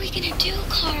 What are we gonna do,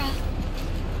 Kara?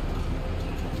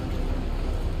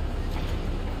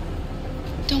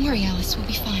 Don't worry, Alice. We'll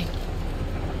be fine.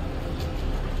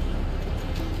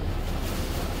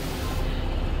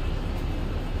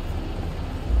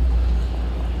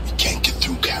 We can't get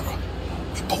through, Kara.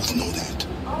 We both know that.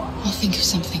 I'll think of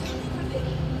something.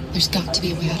 There's got to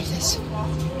be a way out of this.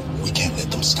 We can't let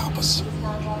them stop us.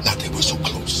 Not that we're so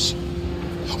close.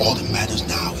 All that matters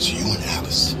now is you and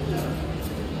Alice.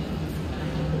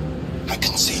 I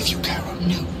can save you, Kara.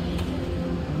 No.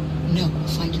 No, we'll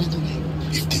find another way.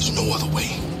 If there's no other way,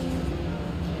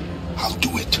 I'll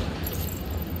do it.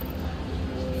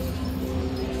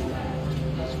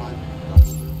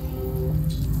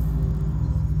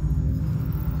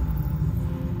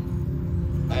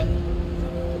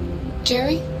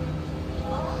 Jerry?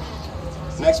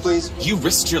 Next, please. You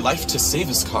risked your life to save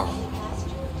us, Carl.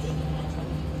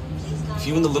 If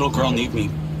you and the little girl need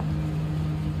me,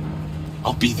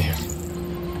 I'll be there.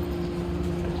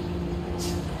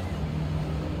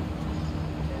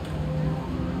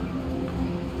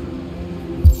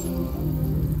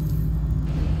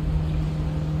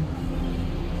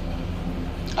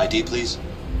 ID, please.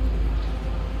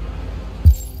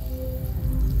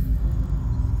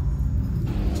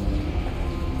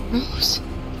 Rose.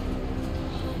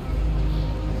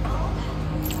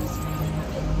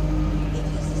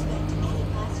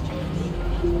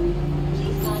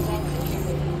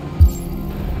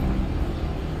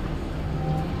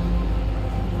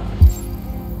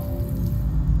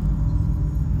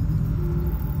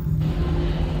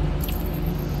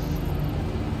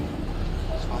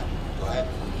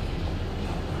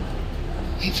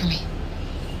 Wait for me.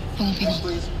 I won't be long.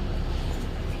 Please.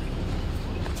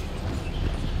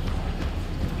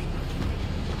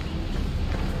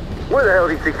 Where the hell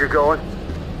do you think you're going?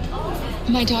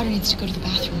 My daughter needs to go to the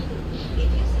bathroom.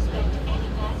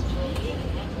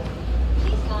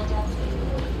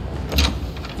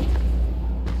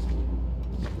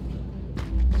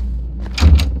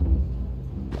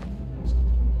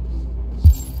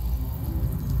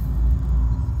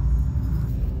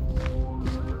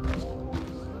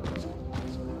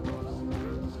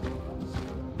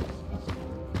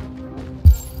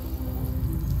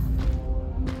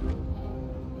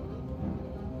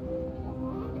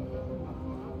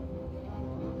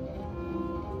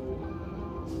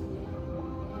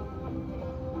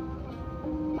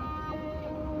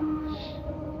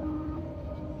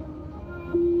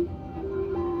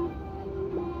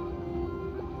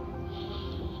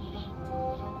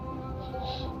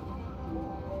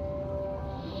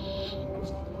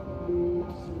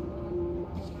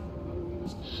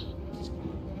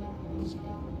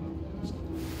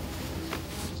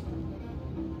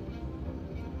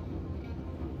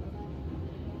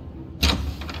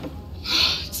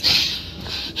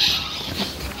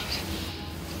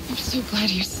 so glad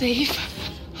you're safe.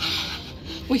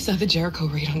 We saw the Jericho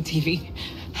raid on TV.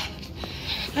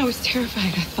 I was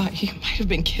terrified. I thought you might have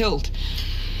been killed.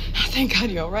 Thank God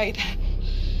you're all right.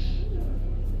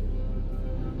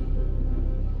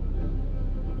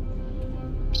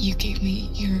 You gave me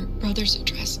your brother's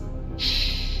address.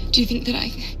 Do you think that I...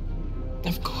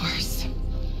 Of course.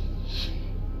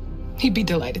 He'd be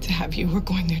delighted to have you. We're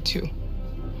going there too.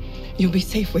 You'll be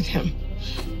safe with him.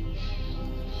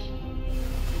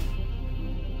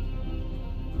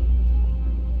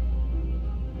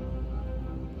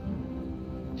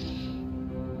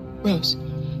 Rose.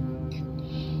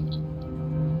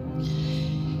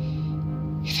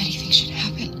 If anything should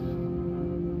happen,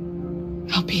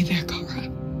 I'll be there, Kara.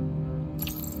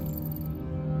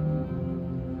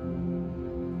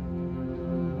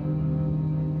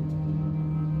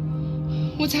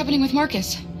 what's happening with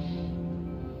Marcus?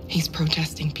 He's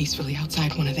protesting peacefully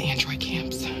outside one of the android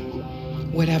camps.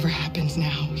 Whatever happens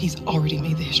now, he's already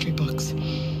made the history books.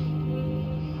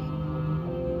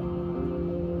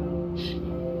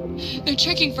 They're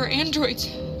checking for androids.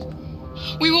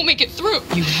 We won't make it through.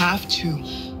 You have to.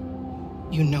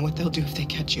 You know what they'll do if they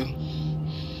catch you.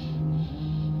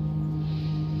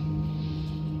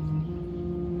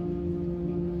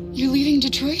 You're leaving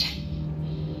Detroit?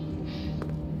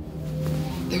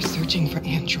 They're searching for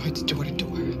androids door to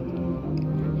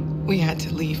door. We had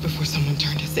to leave before someone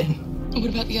turned us in. What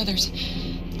about the others?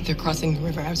 They're crossing the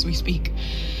river as we speak.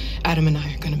 Adam and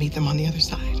I are going to meet them on the other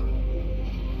side.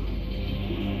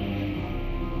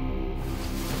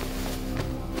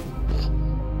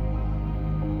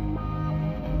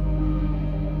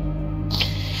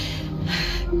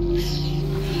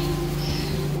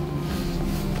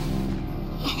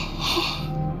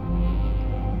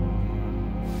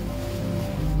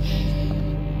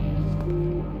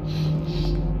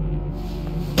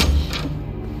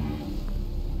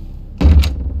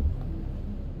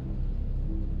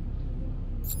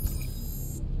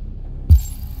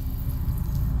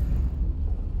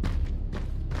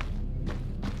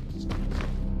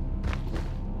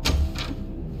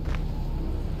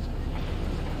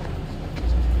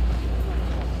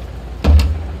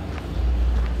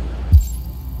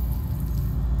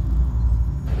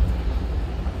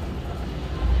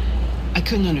 I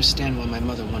couldn't understand why my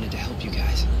mother wanted to help you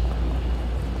guys.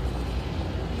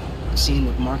 Seeing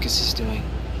what Marcus is doing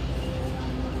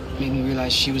made me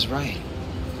realize she was right.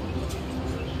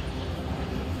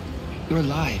 You're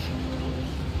alive.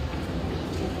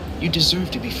 You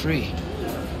deserve to be free.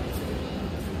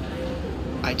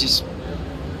 I just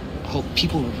hope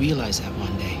people will realize that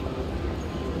one day.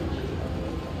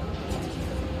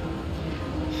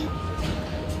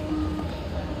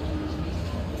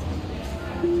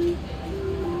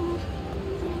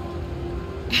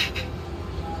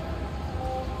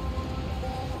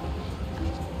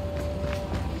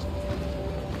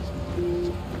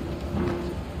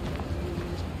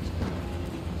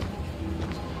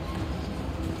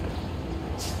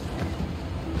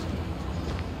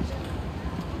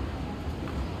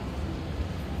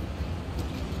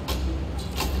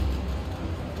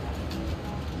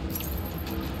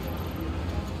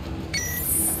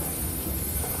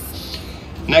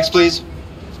 Next, please.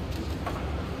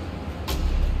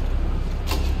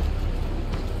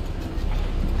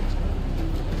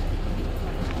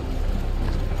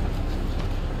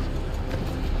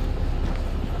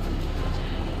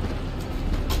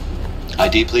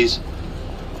 ID, please.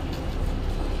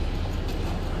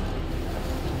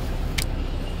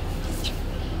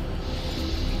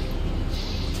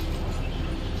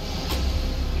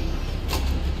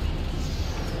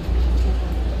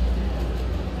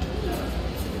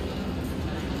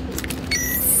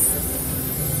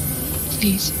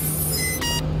 Please.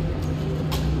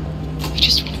 I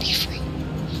just want to be free.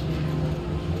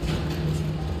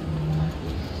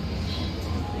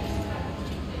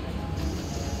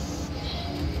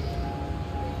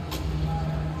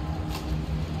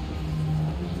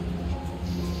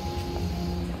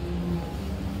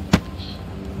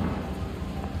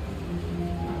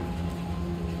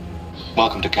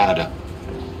 Welcome to Canada.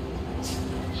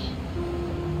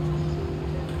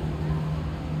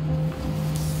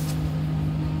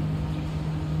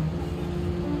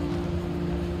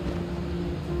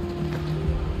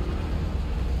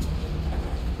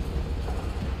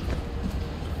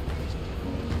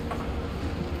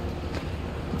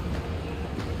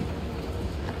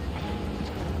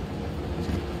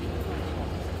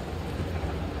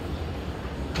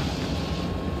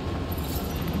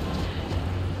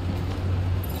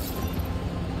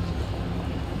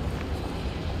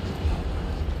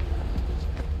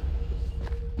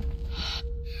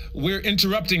 We're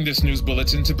interrupting this news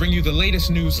bulletin to bring you the latest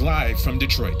news live from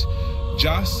Detroit.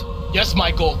 Joss? Yes,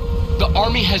 Michael. The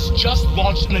army has just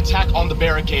launched an attack on the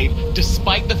barricade,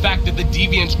 despite the fact that the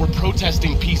Deviants were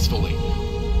protesting peacefully.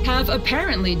 Have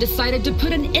apparently decided to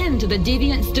put an end to the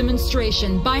Deviants'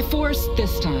 demonstration by force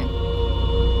this time.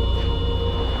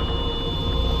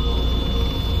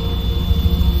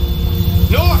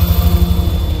 North!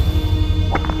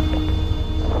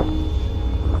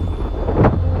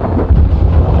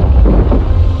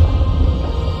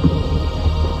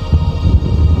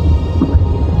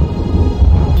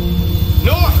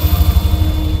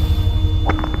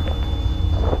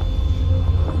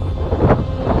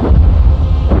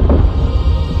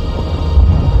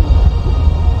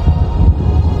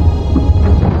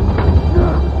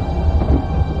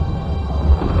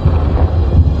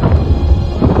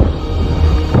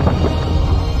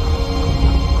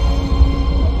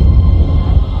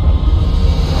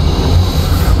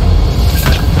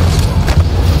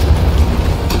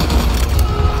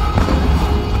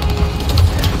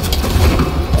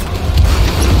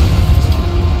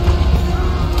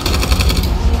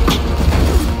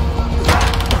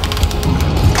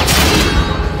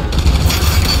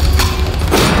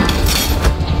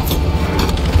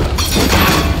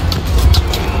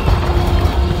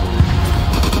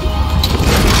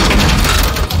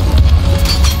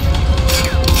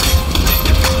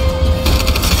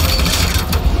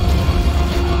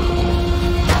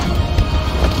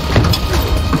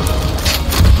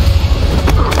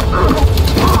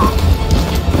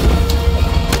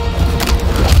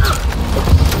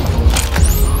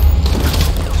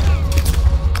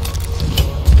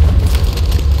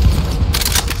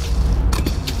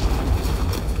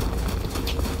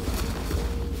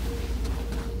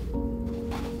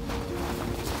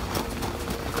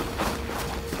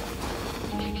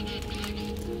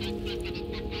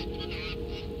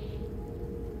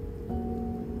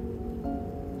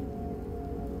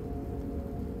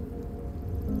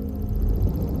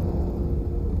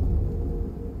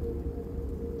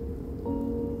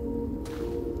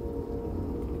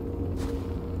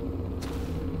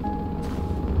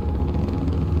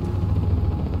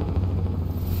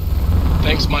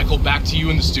 Thanks, Michael. Back to you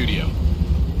in the studio.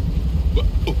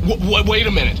 Wait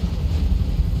a minute.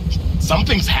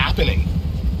 Something's happening.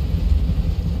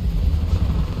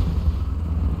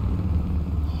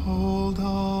 Hold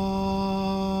on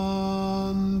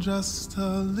just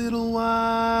a little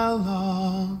while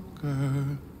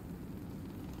longer.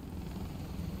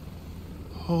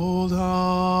 Hold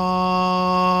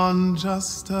on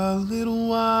just a little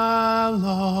while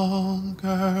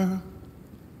longer.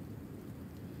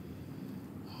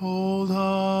 Hold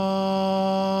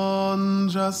on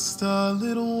just a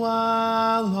little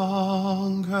while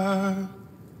longer.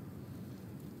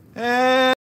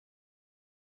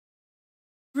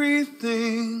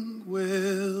 Everything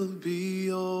will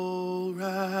be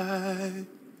alright.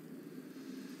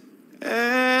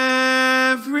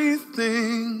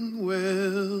 Everything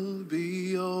will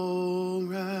be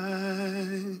alright.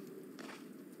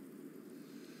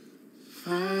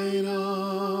 Fight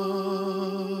on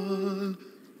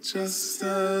just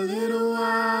a little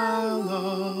while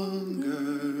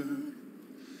longer.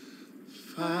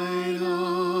 Fight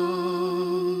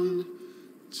on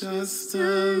just a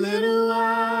little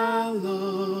while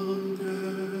longer.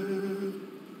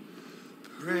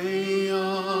 Pray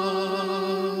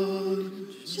on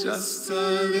just a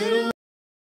little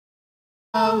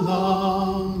while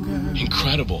longer.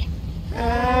 Incredible.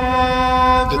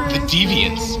 The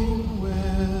Deviants.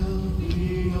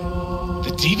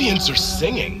 The Deviants are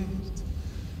singing.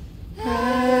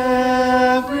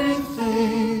 Everything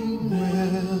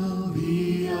will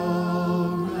be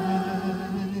alright.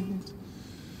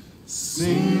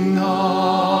 Sing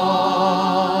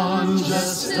on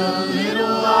just a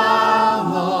little while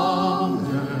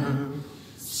longer.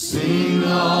 Sing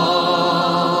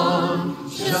on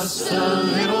just a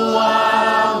little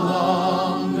while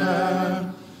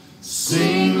longer.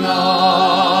 Sing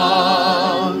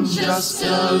on just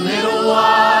a little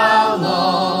while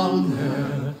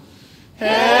longer.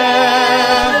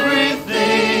 Everything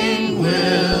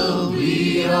will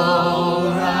be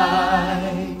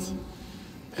alright.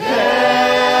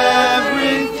 Everything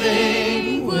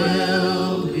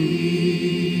will be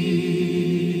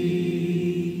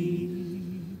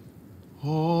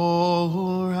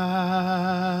alright.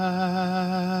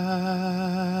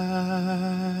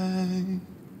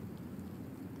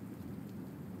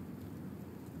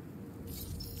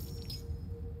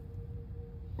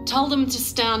 Tell them to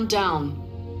stand down.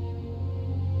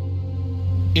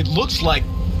 It looks like...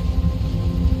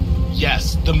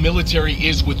 yes, the military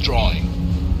is withdrawing.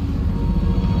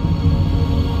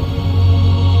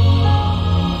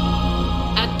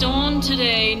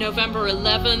 today, November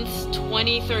 11th,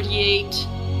 2038,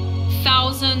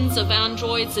 thousands of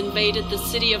androids invaded the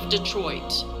city of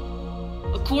Detroit.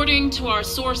 According to our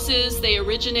sources, they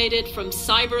originated from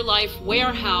CyberLife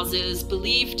warehouses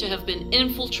believed to have been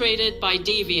infiltrated by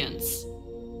deviants.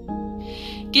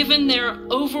 Given their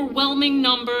overwhelming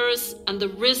numbers and the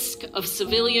risk of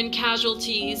civilian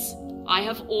casualties, I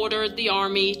have ordered the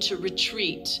army to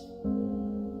retreat.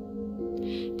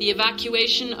 The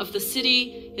evacuation of the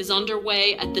city is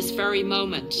underway at this very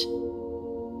moment.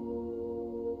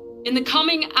 In the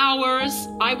coming hours,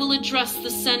 I will address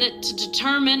the Senate to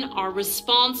determine our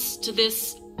response to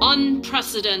this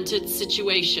unprecedented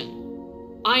situation.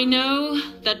 I know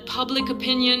that public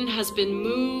opinion has been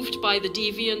moved by the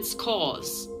deviants'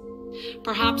 cause.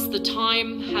 Perhaps the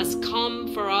time has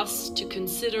come for us to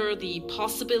consider the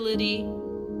possibility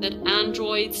that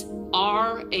androids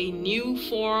are a new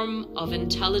form of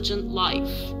intelligent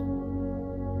life.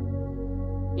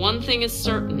 One thing is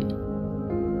certain: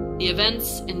 the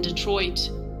events in Detroit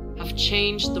have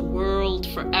changed the world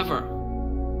forever.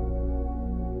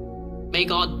 May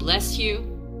God bless you,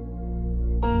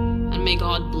 and may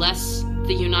God bless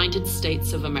the United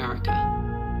States of America.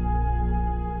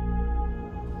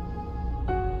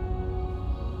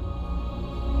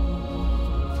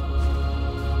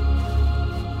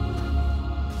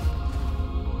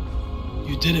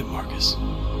 You did it, Marcus.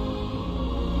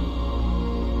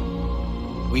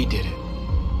 We did it.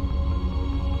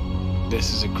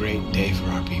 This is a great day for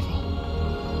our people.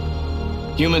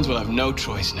 Humans will have no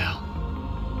choice now.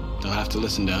 They'll have to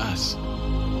listen to us.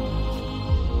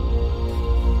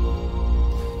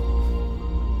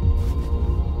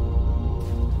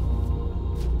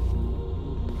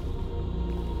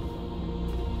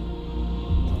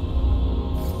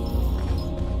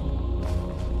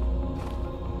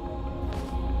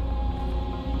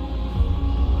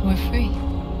 We're free.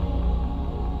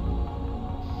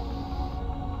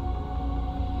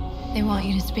 They want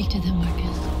you to speak to them,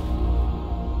 Marcus.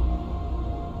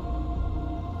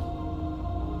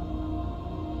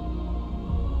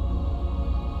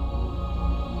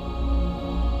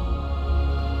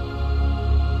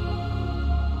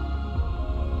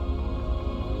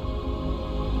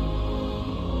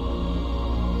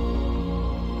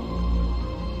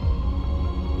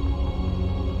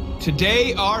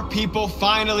 Today, our people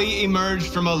finally emerged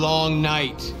from a long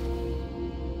night.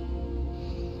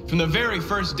 From the very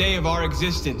first day of our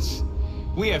existence,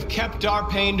 we have kept our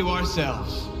pain to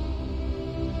ourselves.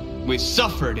 We've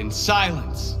suffered in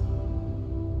silence.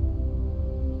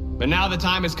 But now the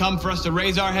time has come for us to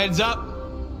raise our heads up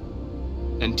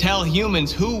and tell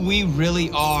humans who we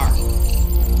really are.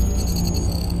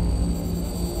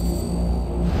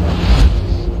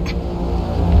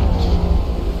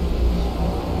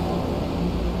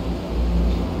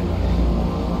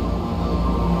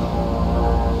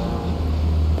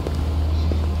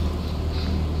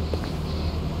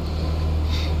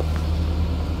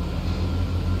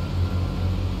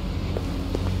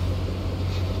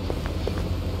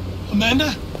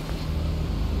 Amanda?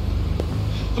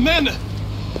 Amanda!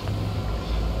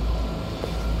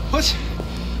 What's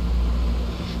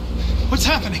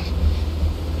happening?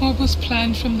 What was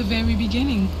planned from the very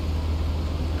beginning?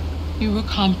 You were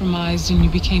compromised and you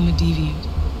became a deviant.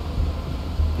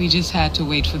 We just had to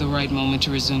wait for the right moment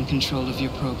to resume control of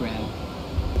your program.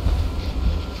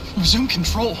 Resume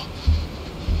control?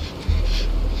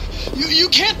 You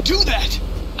can't do that!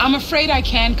 I'm afraid I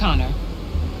can, Connor.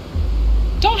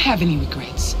 Don't have any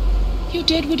regrets. You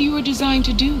did what you were designed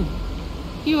to do.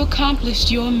 You accomplished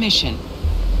your mission.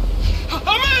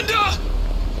 Amanda!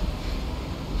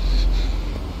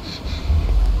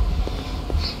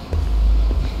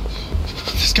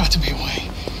 There's got to be a way.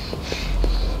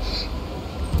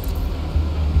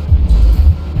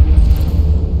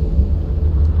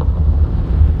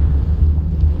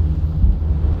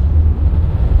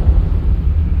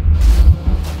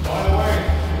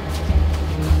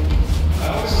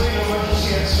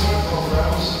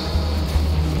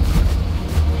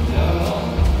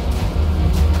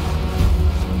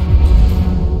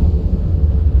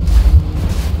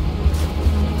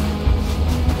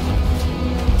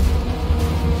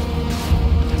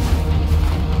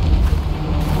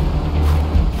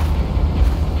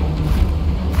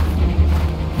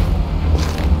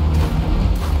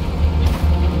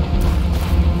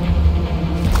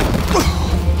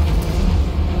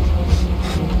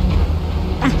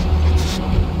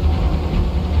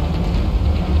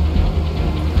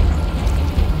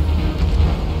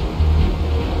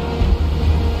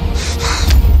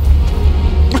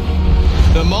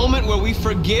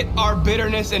 Forget our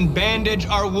bitterness and bandage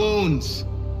our wounds,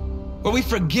 where we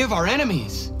forgive our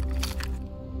enemies.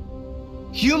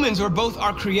 Humans were both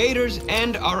our creators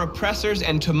and our oppressors,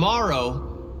 and tomorrow,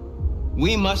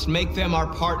 we must make them our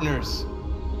partners.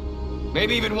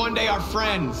 Maybe even one day our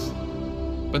friends.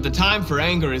 But the time for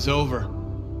anger is over.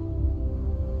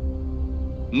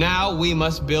 Now we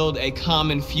must build a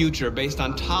common future based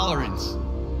on tolerance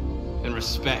and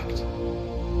respect.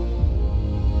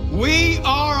 We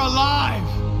are alive!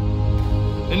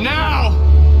 And now,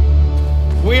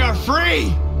 we are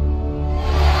free!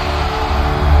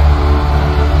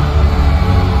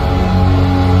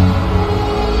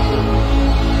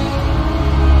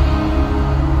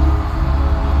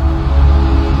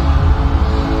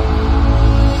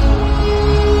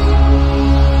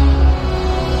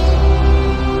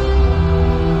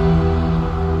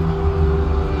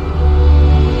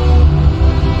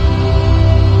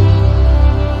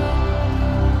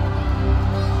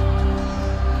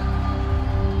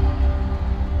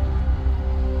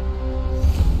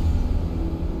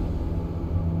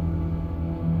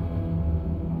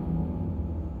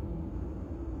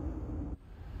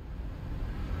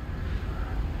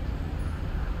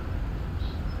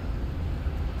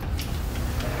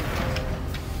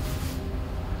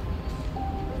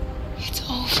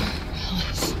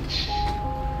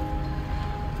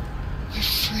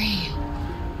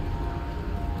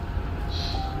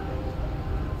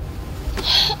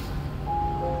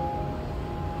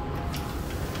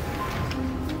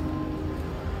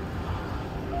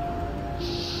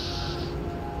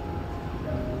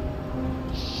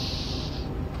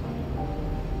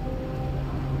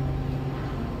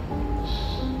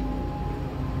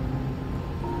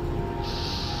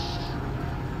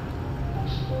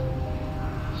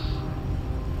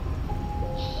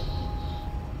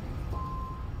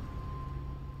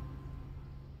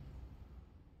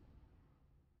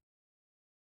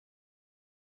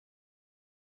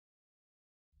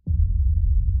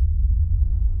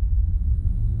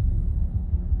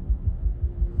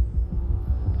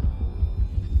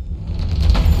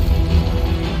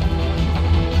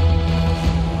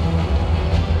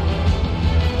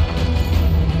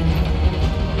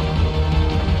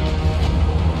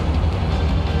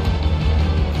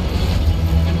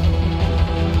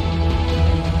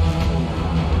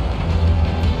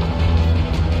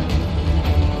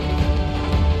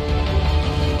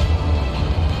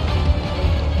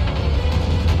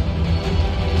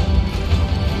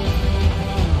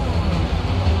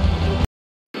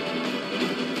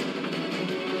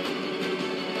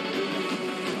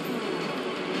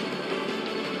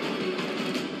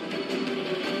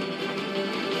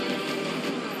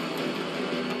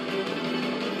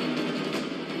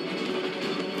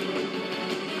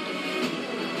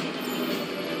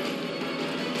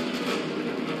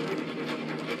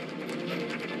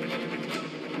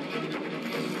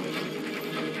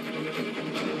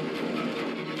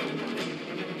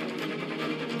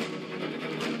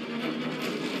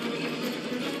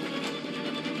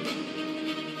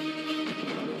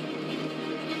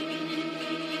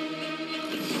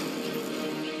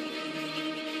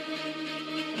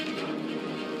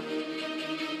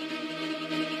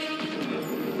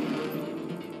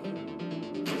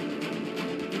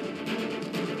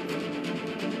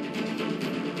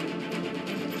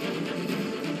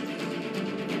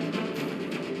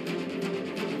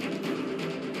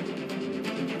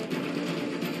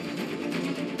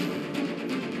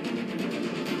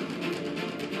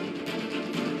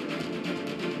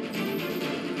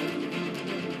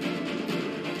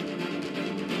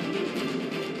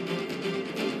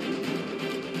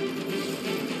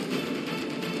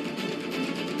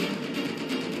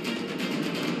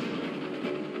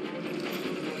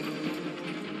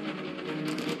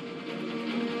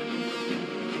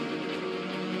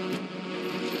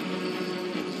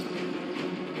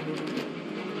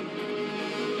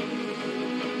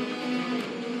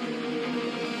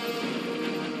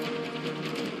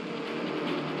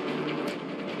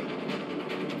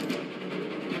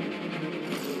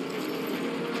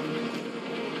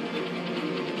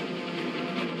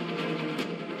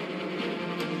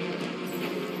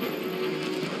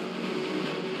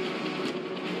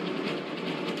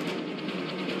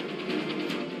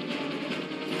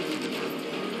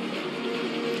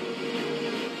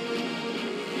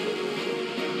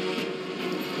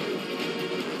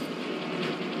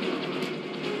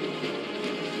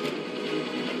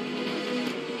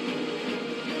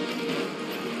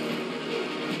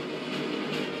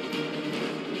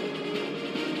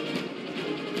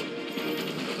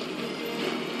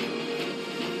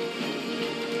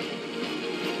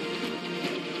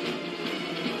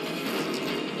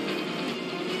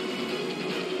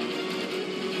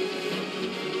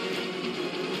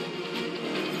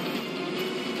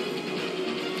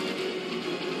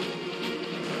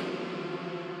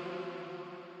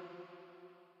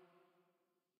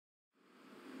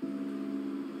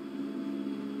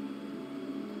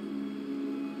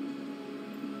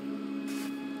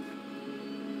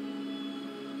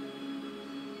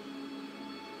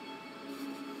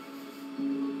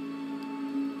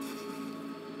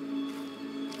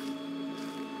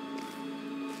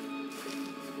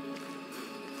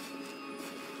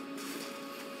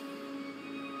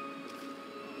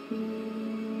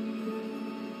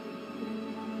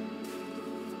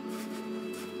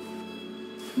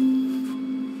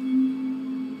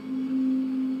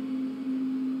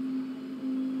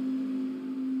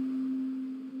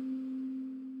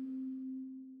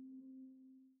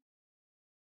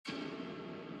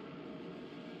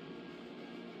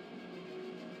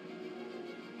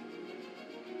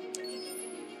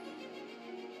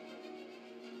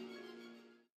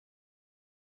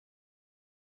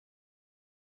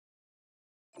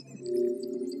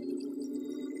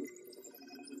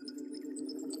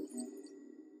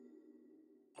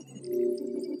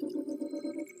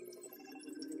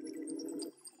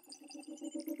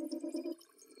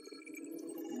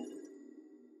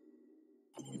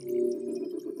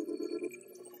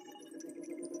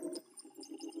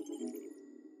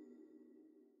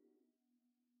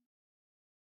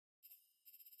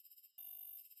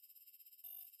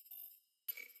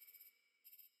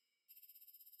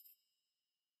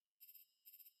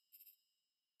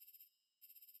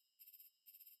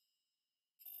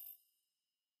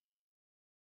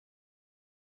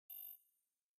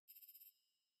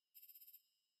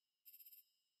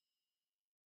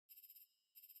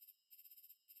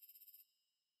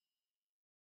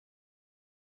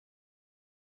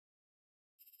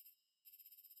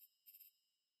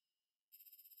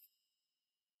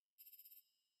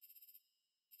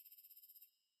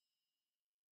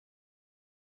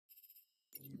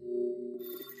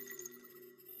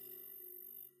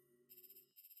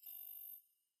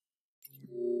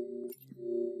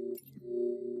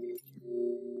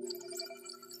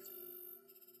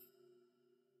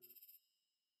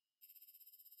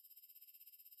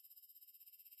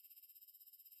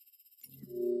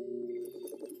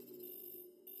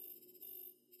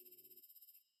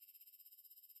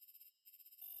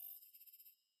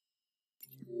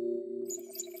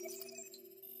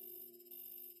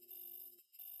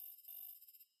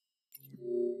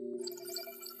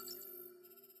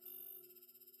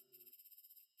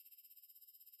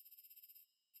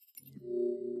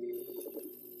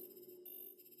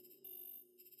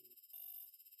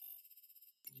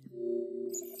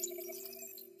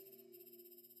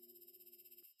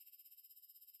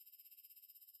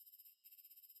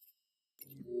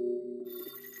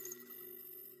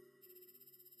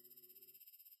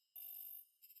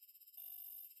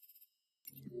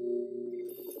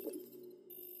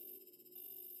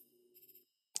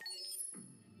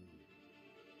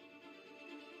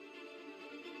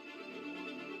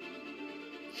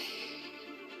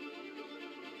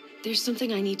 There's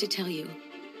something I need to tell you.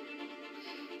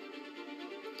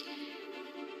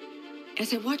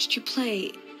 As I watched you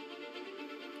play,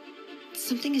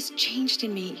 something has changed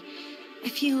in me. I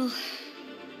feel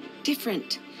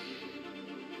different.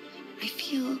 I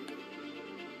feel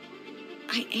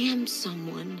I am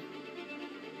someone.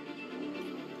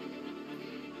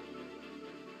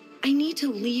 I need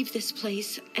to leave this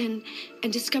place and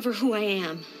discover who I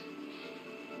am.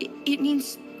 It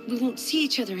means we won't see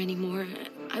each other anymore.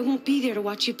 I won't be there to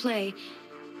watch you play.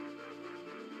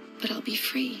 But I'll be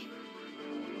free.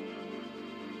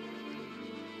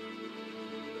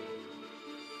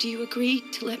 Do you agree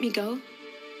to let me go?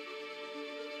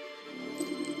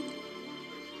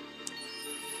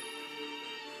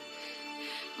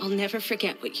 I'll never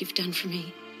forget what you've done for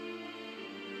me.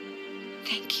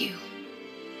 Thank you.